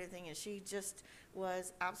wheelchair and everything, and she just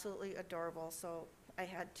was absolutely adorable. So I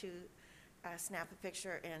had to snap a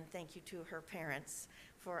picture, and thank you to her parents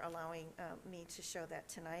for allowing me to show that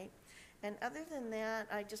tonight. And other than that,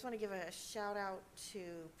 I just want to give a shout out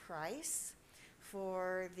to Price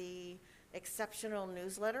for the exceptional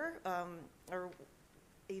newsletter, or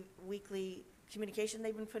weekly communication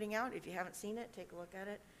they've been putting out. If you haven't seen it, take a look at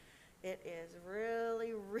it. It is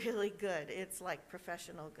really, really good. It's like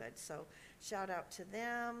professional good. So shout out to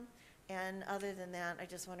them. And other than that, I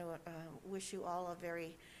just want to wish you all a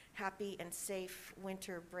very happy and safe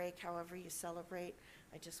winter break, however you celebrate.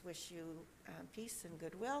 I just wish you peace and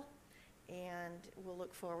goodwill. And we'll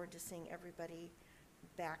look forward to seeing everybody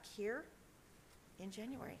back here in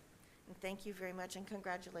January. And thank you very much, and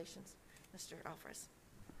congratulations, Mr. Alvarez.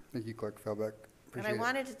 Thank you, Clerk Feldbeck. And I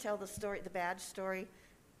wanted to tell the story, the badge story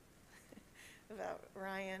about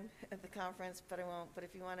Ryan at the conference, but I won't. But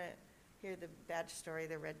if you want to hear the badge story,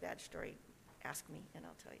 the red badge story, ask me and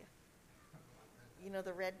I'll tell you. You know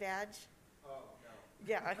the red badge? Oh, no.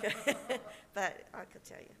 Yeah, okay. But I could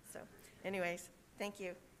tell you. So anyways, thank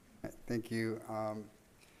you. Thank you.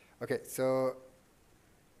 Okay, so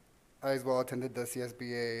I as well attended the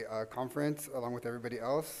CSBA conference along with everybody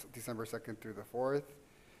else, December 2nd through the 4th.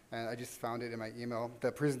 And I just found it in my email.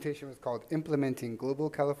 The presentation was called Implementing Global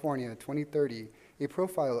California 2030, a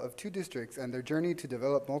profile of 2 districts and their journey to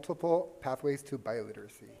develop multiple pathways to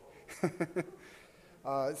bioliteracy.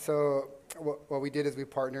 So what we did is we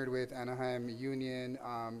partnered with Anaheim Union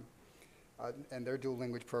and their dual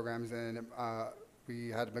language programs, and we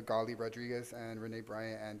had Magali Rodriguez and Renee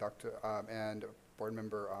Bryant and and board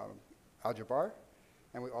member Al Jabbar,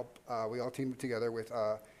 and we all teamed together with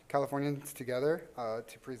Californians Together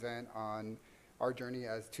to present on our journey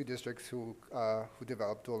as two districts who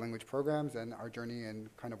develop dual language programs, and our journey in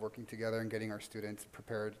kind of working together and getting our students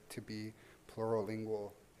prepared to be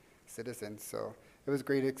plurilingual citizens. So it was a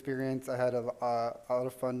great experience. I had a lot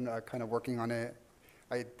of fun kind of working on it.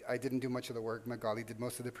 I didn't do much of the work. Magali did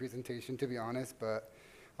most of the presentation, to be honest, but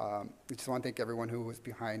I just want to thank everyone who was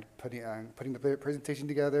behind putting the presentation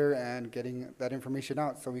together and getting that information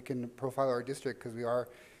out so we can profile our district, because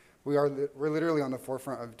we're literally on the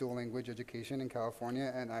forefront of dual language education in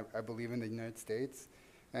California, and I believe in the United States.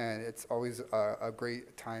 And it's always a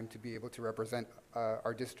great time to be able to represent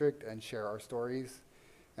our district and share our stories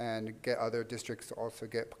and get other districts to also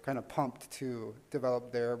get kind of pumped to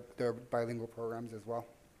develop their bilingual programs as well.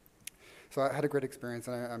 So I had a great experience,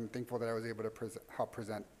 and I'm thankful that I was able to help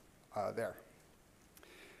present there.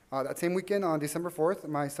 That same weekend, on December 4th,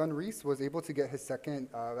 my son Reese was able to get his second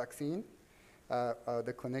vaccine at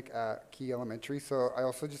the clinic at Key Elementary. So I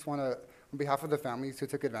also just want to, on behalf of the families who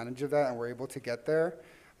took advantage of that and were able to get there,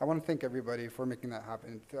 I want to thank everybody for making that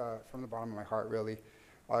happen from the bottom of my heart, really.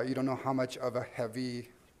 You don't know how much of a heavy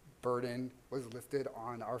burden was lifted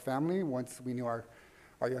on our family once we knew our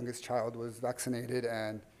youngest child was vaccinated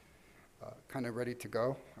and kind of ready to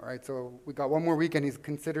go. All right, so we got one more week and he's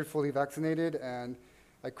considered fully vaccinated, and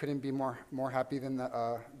I couldn't be more happy than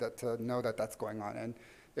that to know that that's going on. And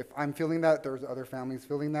if I'm feeling that, there's other families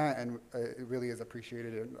feeling that, and it really is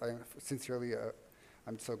appreciated. And I sincerely,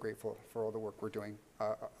 I'm so grateful for all the work we're doing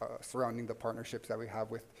surrounding the partnerships that we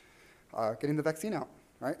have with getting the vaccine out.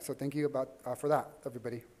 All right, so thank you for that,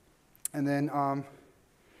 everybody. And then,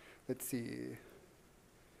 let's see.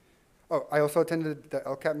 Oh, I also attended the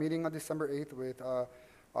LCAP meeting on December 8th with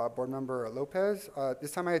board member Lopez.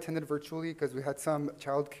 This time I attended virtually because we had some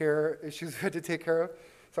childcare issues we had to take care of.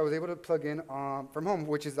 So I was able to plug in from home,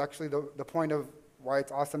 which is actually the point of why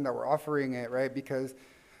it's awesome that we're offering it, right? Because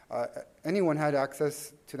anyone had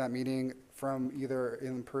access to that meeting from either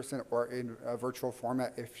in person or in a virtual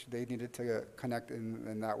format if they needed to connect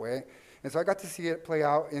in that way. And so I got to see it play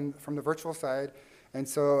out from the virtual side. And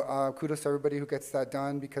so kudos to everybody who gets that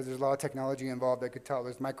done, because there's a lot of technology involved. I could tell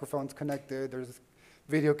there's microphones connected, there's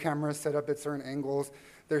video cameras set up at certain angles,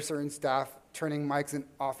 there's certain staff turning mics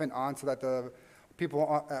off and on so that the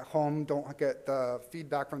people at home don't get the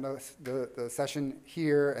feedback from the session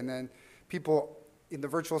here, and then people in the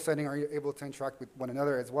virtual setting are able to interact with one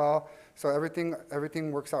another as well. So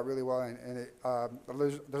everything works out really well, and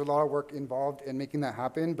there's a lot of work involved in making that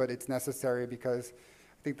happen, but it's necessary because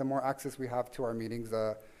I think the more access we have to our meetings,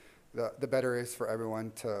 the better it is for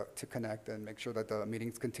everyone to connect and make sure that the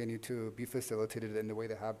meetings continue to be facilitated in the way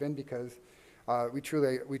they have been, because we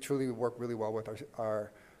truly work really well with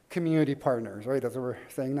our community partners, right? That's what we're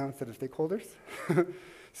saying now instead of stakeholders.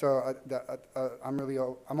 So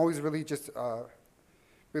I'm always really just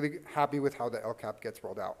really happy with how the LCAP gets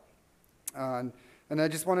rolled out. And I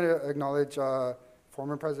just wanted to acknowledge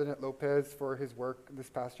former President Lopez for his work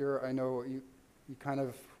this past year. I know you kind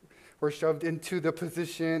of were shoved into the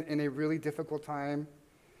position in a really difficult time.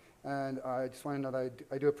 And I just want to know that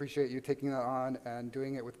I do appreciate you taking that on and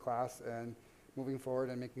doing it with class and moving forward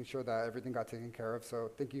and making sure that everything got taken care of. So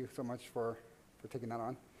thank you so much for taking that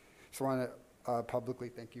on. Just want to publicly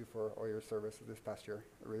thank you for all your service this past year.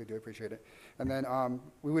 I really do appreciate it. And then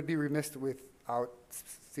we would be remiss without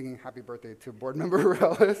singing happy birthday to Board Member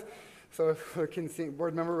Morales. So if we can sing,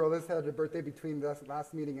 Board Member Morales had a birthday between this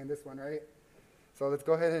last meeting and this one, right? So let's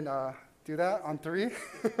go ahead and do that on 3.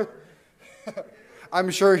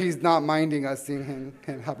 I'm sure he's not minding us singing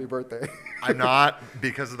him happy birthday. I'm not,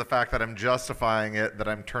 because of the fact that I'm justifying it that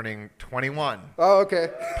I'm turning 21. Oh, okay.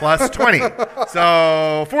 Plus 20.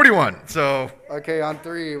 So 41. So. Okay, on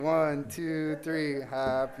 3. 1, 2, 3.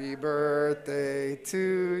 Happy birthday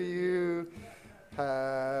to you.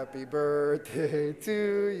 Happy birthday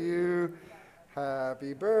to you.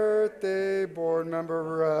 Happy birthday, Board Member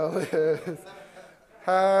Morales.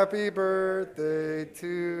 Happy birthday to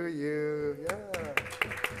you. Yeah.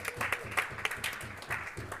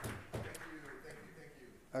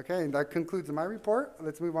 Okay, that concludes my report.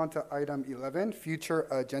 Let's move on to item 11, future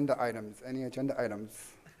agenda items. Any agenda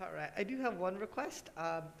items? All right, I do have one request.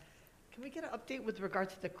 Can we get an update with regard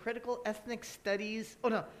to the critical ethnic studies,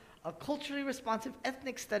 a culturally responsive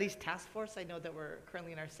ethnic studies task force? I know that we're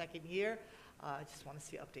currently in our 2nd year. I just want to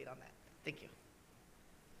see an update on that. Thank you.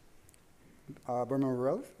 Board Member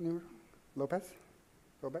Morales, Lopez,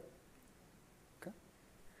 go back. Okay.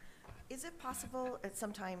 Is it possible at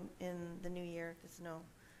some time in the new year, there's no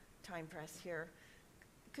time press here,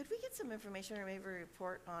 could we get some information or maybe a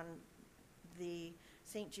report on the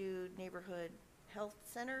St. Jude Neighborhood Health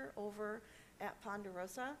Center over at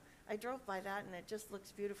Ponderosa? I drove by that and it just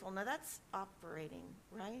looks beautiful. Now that's operating,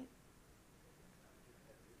 right?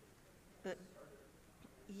 But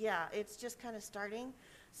yeah, it's just kind of starting.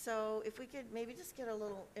 So if we could maybe just get a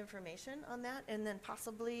little information on that, and then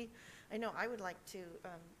possibly, I know I would like to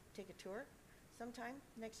take a tour sometime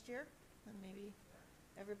next year, and maybe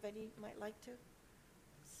everybody might like to.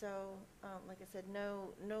 So like I said,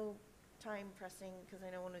 no time pressing, because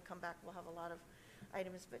I know when we come back we'll have a lot of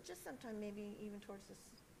items, but just sometime maybe even towards the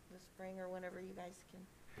spring or whenever you guys can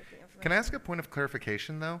get the information. Can I ask a point of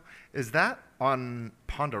clarification, though? Is that on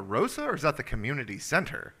Ponderosa, or is that the community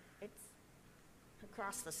center? It's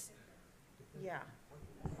across yeah.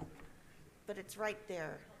 But it's right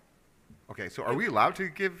there. Okay, so are we allowed to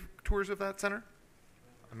give tours of that center?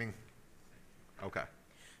 I mean, okay.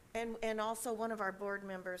 And also one of our board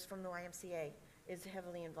members from the YMCA is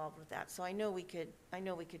heavily involved with that. So I know we could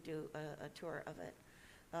do a tour of it,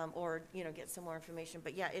 or, you know, get some more information.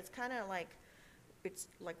 But yeah, it's kind of like, it's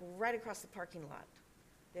like right across the parking lot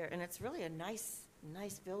there. And it's really a nice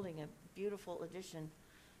building, a beautiful addition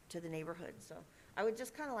to the neighborhood. So I would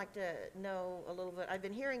just kind of like to know a little bit. I've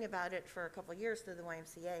been hearing about it for a couple of years through the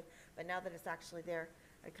YMCA, but now that it's actually there,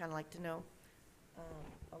 I'd kind of like to know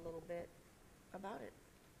a little bit about it.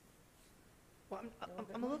 Well,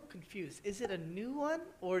 I'm a little confused. Is it a new one,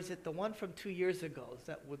 or is it the one from 2 years ago? Is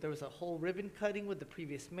that there was a whole ribbon cutting with the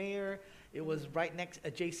previous mayor? It was right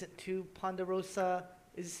adjacent to Ponderosa.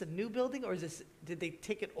 Is this a new building, or did they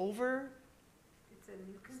take it over? It's a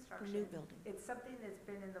new construction. New building. It's something that's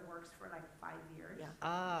been in the works for like 5 years. Yeah.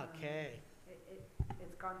 Ah, okay.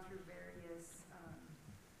 It's gone through various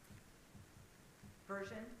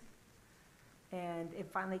versions, and it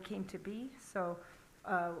finally came to be. So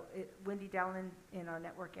Wendy Dowland in our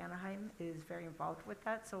network Anaheim is very involved with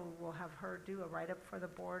that, so we'll have her do a write-up for the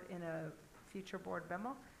board in a future board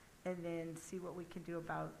memo, and then see what we can do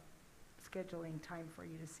about scheduling time for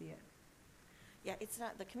you to see it. Yeah, it's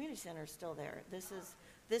not, the community center is still there. This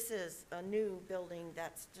is a new building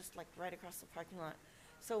that's just like right across the parking lot.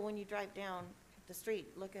 So when you drive down the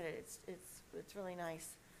street, look at it, it's really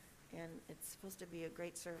nice, and it's supposed to be a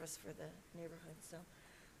great service for the neighborhood. So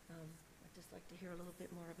I'd just like to hear a little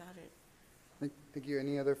bit more about it. Thank you.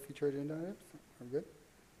 Any other future agenda items? We're good?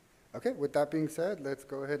 Okay, with that being said, let's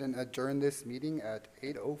go ahead and adjourn this meeting at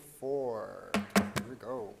 8:04. Here we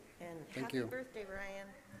go. And Thank happy you. birthday, Ryan.